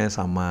tune-nya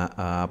sama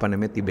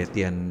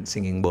Tibetan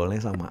singing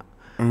bowl-nya sama.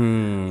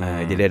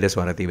 Jadi ada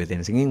suara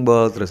Tibetan singing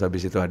bowl, terus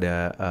habis itu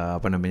ada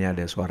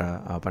ada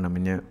suara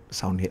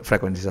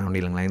frekuensi sound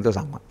healing lain tuh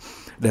sama.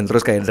 Dan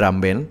terus kayak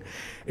drum band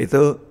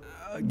itu,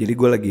 jadi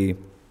gue lagi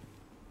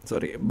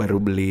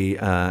baru beli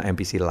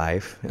MPC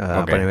live,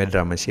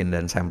 drum machine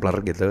dan sampler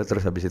gitu.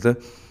 Terus habis itu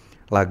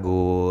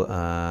lagu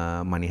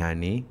Money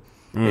Honey.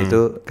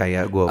 Itu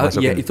kayak gue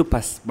masukin. Iya, itu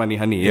pas Money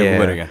Honey ya,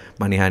 bukan?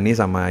 Money Honey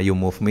sama You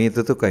Move Me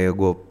itu tuh kayak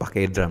gue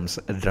pakai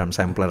drum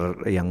sampler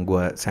yang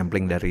gue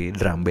sampling dari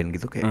drum band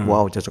gitu, kayak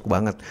wow cocok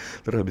banget.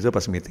 Terus habis itu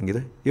pas meeting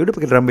gitu, ya udah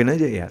pakai drum band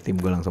aja ya, tim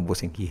gue langsung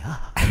pusing. Gitu.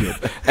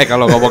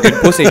 Kalau ngomongin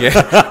pusing ya,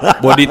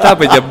 Bodita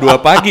sampai jam 2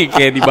 pagi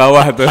kayak di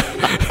bawah tuh.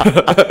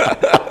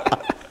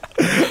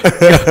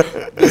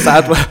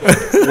 Saat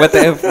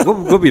WTF,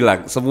 gue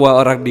bilang semua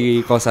orang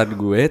di kosan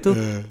gue tuh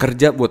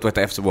kerja buat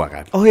WTF semua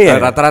kan. Oh iya.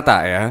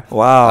 Rata-rata ya.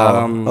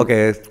 Wow.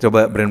 Oke,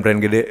 coba brand-brand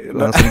gede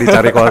langsung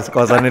dicari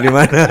kosannya di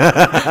mana.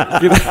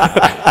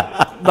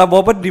 Nah,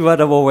 momen di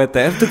mana mau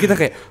WTF tuh kita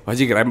kayak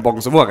wajib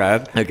rempong semua kan.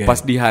 Pas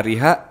di hari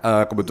H,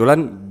 kebetulan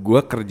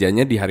gue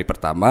kerjanya di hari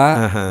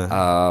pertama,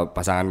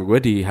 pasangan gue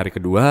di hari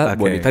kedua,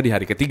 Bonita di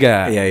hari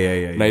ketiga.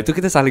 Iya. Nah itu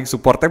kita saling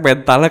supportnya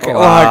mentalnya kayak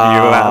wah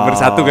gila,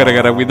 bersatu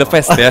gara-gara With The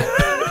Fest ya.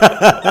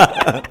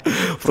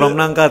 From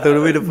Nangka to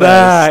With The Fest.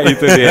 Nah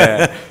itu dia.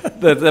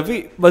 Nah,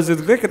 tapi maksud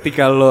gue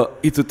ketika lo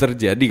itu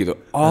terjadi gitu,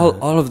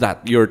 all of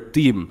that, your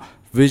team,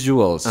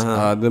 visuals,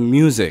 the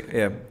music.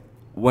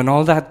 When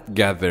all that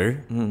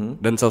gather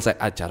dan selesai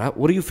acara,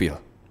 what do you feel?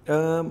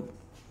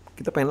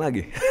 Kita pengen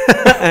lagi.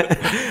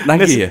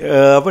 Lagi ya?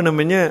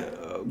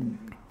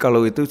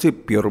 Kalau itu sih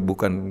pure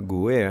bukan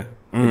gue ya.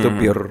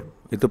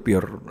 Itu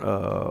pure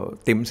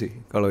tim sih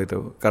kalau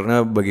itu.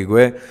 Karena bagi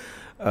gue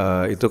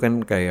itu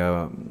kan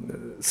kayak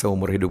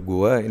seumur hidup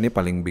gue ini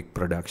paling big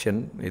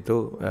production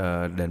itu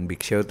dan big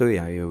show tuh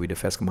ya With The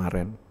Fest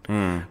kemarin.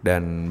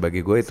 Dan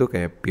bagi gue itu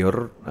kayak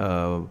pure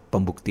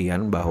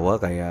pembuktian bahwa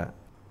kayak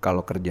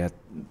kalau kerja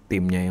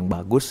timnya yang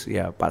bagus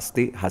ya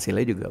pasti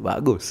hasilnya juga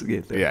bagus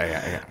gitu.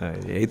 Iya. Nah,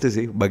 ya itu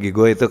sih bagi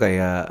gue itu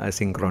kayak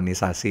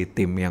sinkronisasi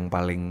tim yang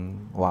paling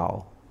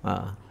wow.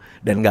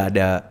 Dan nggak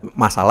ada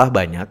masalah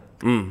banyak,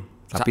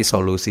 tapi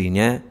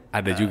solusinya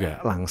ada juga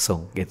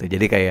langsung gitu.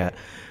 Jadi kayak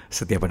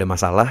setiap ada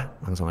masalah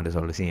langsung ada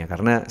solusinya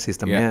karena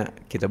sistemnya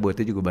kita buat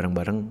itu juga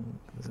bareng-bareng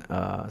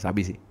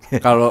sabi sih.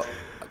 Kalau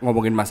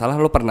ngomongin masalah,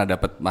 lo pernah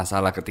dapat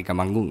masalah ketika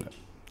manggung nggak?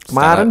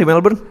 Kemarin di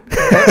Melbourne.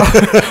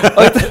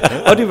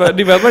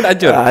 Di Melbourne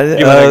aja.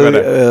 Gimana?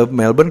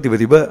 Melbourne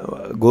tiba-tiba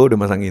gue udah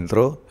masang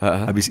intro,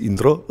 habis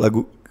intro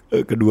lagu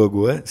kedua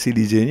gue si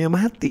DJ-nya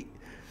mati.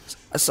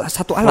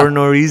 Satu alat. For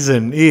no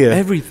reason, iya.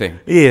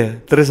 Everything. Iya,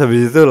 terus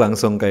habis itu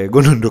langsung kayak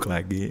gue nunduk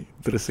lagi,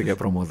 terus kayak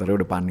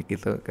promotornya udah panik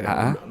gitu,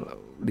 kayak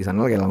di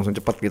sana kayak langsung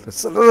cepet gitu,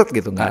 seret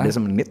gitu, nggak ada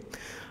semenit,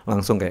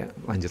 langsung kayak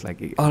lanjut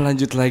lagi. Gitu. Oh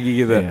lanjut lagi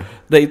gitu. Iya.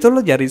 Nah itu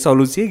lo cari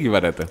solusinya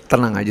gimana tuh?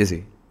 Tenang aja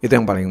sih, itu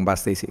yang paling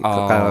pasti sih.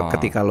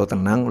 Ketika lo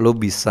tenang, lo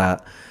bisa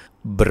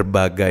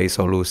berbagai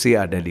solusi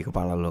ada di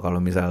kepala lo. Kalau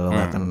misalnya lo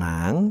nggak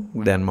tenang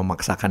dan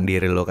memaksakan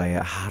diri lo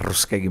kayak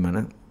harus kayak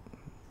gimana,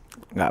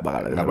 nggak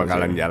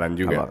bakalan jalan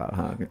juga. Gak bakal,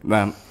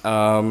 Nah,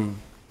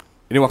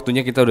 ini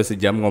waktunya kita udah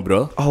sejam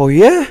ngobrol. Oh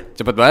iya?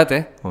 Cepet banget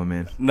ya. Oh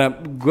man. Nah,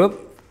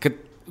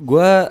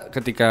 gue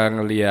ketika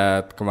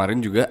ngelihat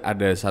kemarin juga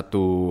ada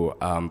satu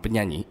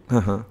penyanyi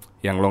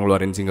yang lo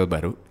ngeluarin single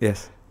baru.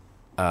 Yes.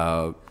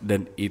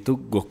 Dan itu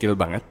gokil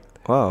banget.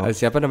 Wow.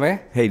 Siapa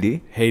namanya?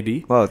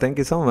 Heidi. Wow, thank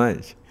you so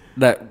much.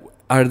 Nah,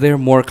 are there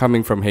more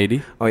coming from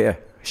Heidi? Oh yeah,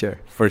 sure.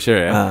 For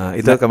sure ya.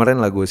 Itu kemarin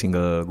lagu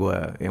single gue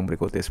yang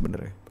berikutnya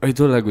sebenarnya. Oh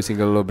itu lagu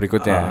single lo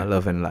berikutnya.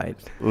 Love and Light.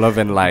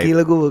 Love and Light.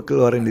 Gila gue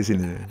keluarin di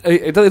sini.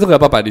 Itu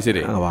nggak apa-apa di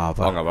sini. Nggak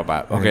apa-apa. Oh nggak apa-apa.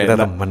 Oke. Kita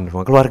teman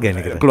semua keluarga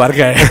nih kita.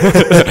 Keluarga ya.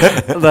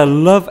 The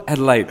Love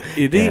and Light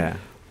ini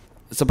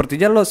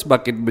sepertinya lo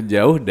semakin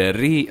menjauh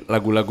dari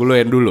lagu-lagu lo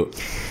yang dulu.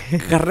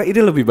 Karena ini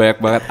lebih banyak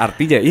banget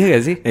artinya, iya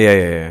gak sih? Iya.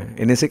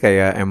 Ini sih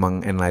kayak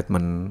emang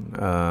enlightenment,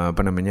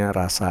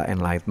 rasa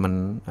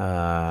enlightenment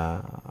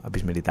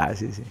habis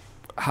meditasi sih.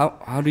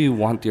 How do you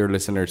want your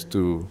listeners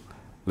to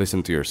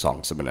listen to your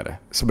song sebenarnya?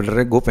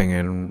 Sebenarnya gue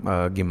pengen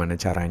gimana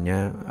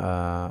caranya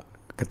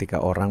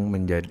ketika orang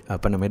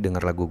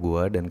dengar lagu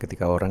gue dan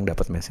ketika orang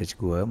dapat message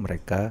gue,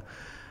 mereka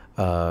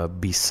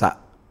bisa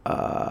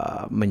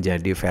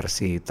menjadi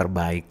versi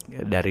terbaik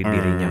dari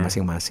dirinya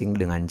masing-masing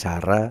dengan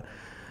cara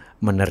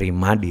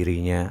menerima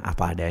dirinya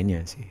apa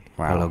adanya sih.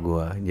 Kalau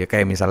gue, ya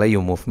kayak misalnya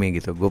You Move Me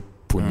gitu, gue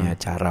punya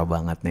cara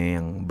banget nih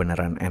yang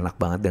beneran enak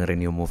banget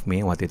dengerin You Move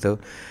Me. Waktu itu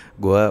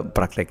gue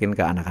praktekin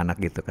ke anak-anak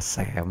gitu, ke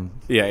Sam.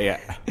 Iya.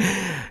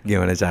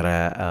 Gimana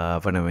cara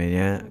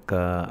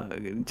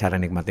cara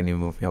nikmatin You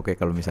Move Me. Oke,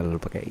 kalau misalnya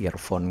lu pakai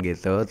earphone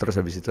gitu, terus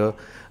habis itu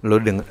lu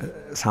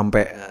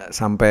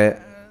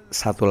sampai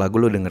satu lagu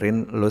lu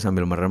dengerin, lu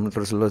sambil merem,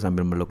 terus lu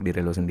sambil meluk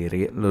diri lu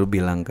sendiri, lu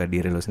bilang ke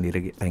diri lu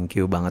sendiri, thank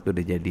you banget udah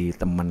jadi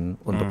temen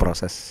untuk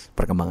proses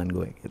perkembangan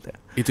gue gitu.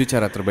 Itu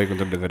cara terbaik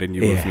untuk dengerin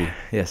You Move Me.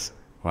 Yes.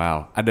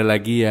 Wow. Ada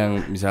lagi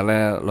yang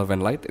misalnya Love and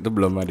Light itu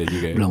belum ada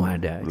juga ya? Belum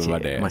ada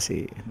ya?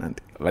 Masih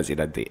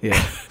nanti. Yeah.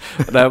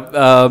 Now,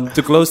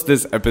 to close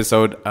this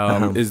episode,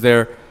 is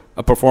there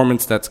a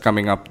performance that's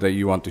coming up that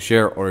you want to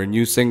share or a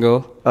new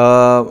single?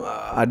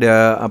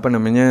 Ada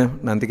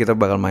nanti kita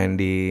bakal main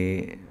di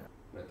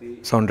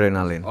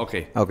Soundrenalin.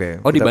 Oke.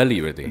 Oh, di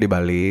Bali berarti? Di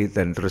Bali,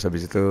 dan terus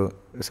habis itu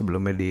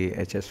sebelumnya di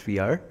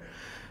HSVR.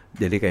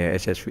 Jadi kayak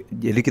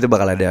jadi kita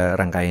bakal ada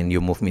rangkaian You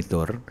Move Me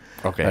Tour.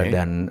 Oke.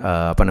 Dan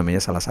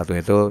salah satu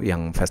itu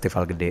yang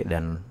festival gede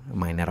dan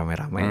mainnya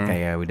rame-rame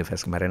kayak With The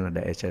Fest kemarin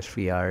ada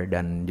HSVR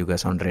dan juga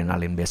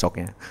Soundrenalin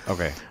besoknya.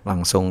 Oke.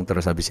 Langsung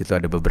terus habis itu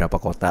ada beberapa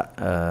kota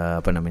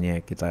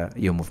kita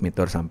You Move Me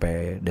Tour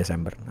sampai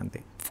Desember nanti.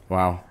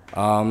 Wow.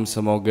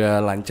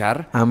 Semoga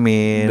lancar.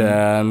 Amin.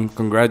 Dan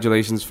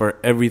congratulations for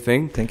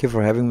everything. Thank you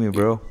for having me,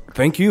 bro.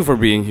 Thank you for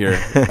being here.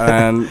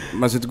 And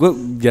maksud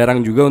gue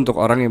jarang juga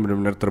untuk orang yang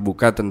benar-benar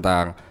terbuka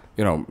tentang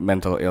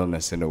mental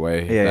illness in a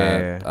way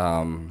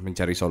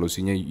mencari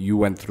solusinya.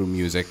 You went through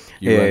music,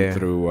 you went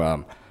through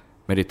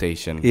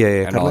meditation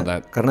and all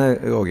that. Karena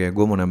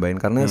gue mau nambahin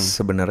karena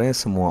sebenarnya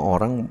semua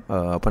orang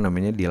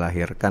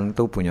dilahirkan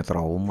tuh punya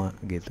trauma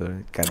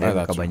gitu.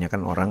 Kadang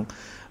kebanyakan orang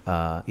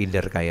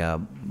either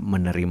kayak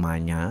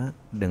menerimanya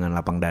dengan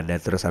lapang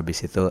dada terus habis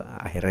itu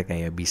akhirnya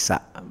kayak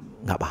bisa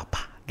nggak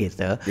apa-apa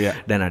gitu.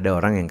 Dan ada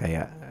orang yang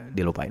kayak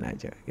dilupain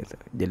aja gitu.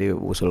 Jadi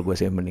usul gue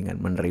sih mendingan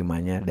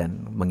menerimanya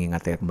dan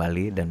mengingatnya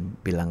kembali dan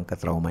bilang ke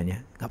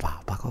traumanya nggak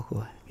apa-apa kok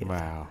gue gitu.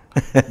 Wow,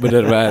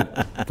 bener banget.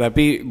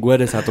 Tapi gue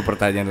ada satu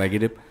pertanyaan lagi,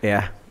 Dip.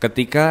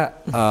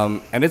 Ketika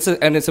and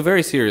it's a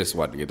very serious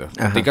one gitu.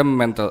 Ketika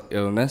mental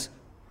illness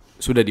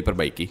sudah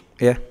diperbaiki,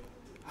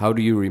 how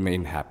do you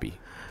remain happy?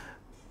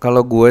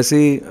 Kalau gue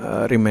sih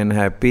remain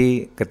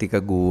happy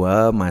ketika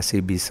gue masih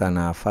bisa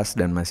nafas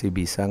dan masih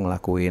bisa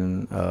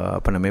ngelakuin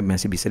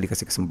masih bisa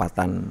dikasih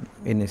kesempatan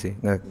ini sih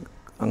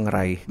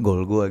ngeraih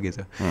goal gue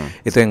gitu.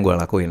 Itu yang gue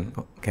lakuin,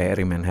 kayak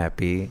remain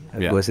happy.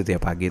 Gue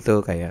setiap pagi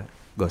tuh kayak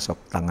gosok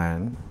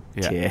tangan,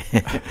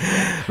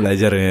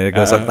 belajar ya,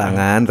 gosok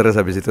tangan, terus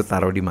habis itu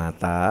taruh di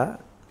mata.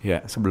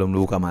 Sebelum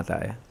lu buka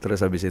mata ya. Terus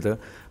habis itu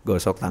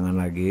gosok tangan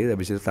lagi,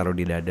 habis itu taruh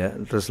di dada.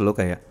 Terus lu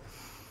kayak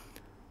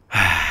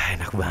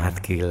enak banget,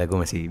 gila gue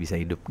masih bisa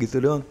hidup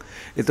gitu dong.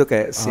 Itu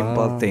kayak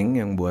simple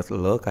thing yang buat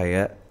lo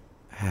kayak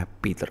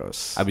happy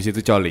terus. Abis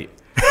itu coli.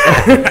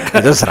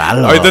 Itu serah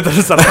lo. Oh itu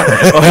terserah.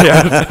 Oh ya.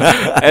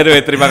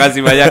 Anyway, terima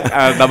kasih banyak.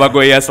 Nama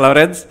gue Yas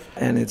Lawrence.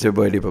 And it's your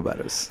boy Dipa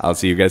Barus. I'll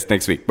see you guys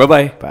next week.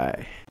 Bye-bye.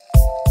 Bye.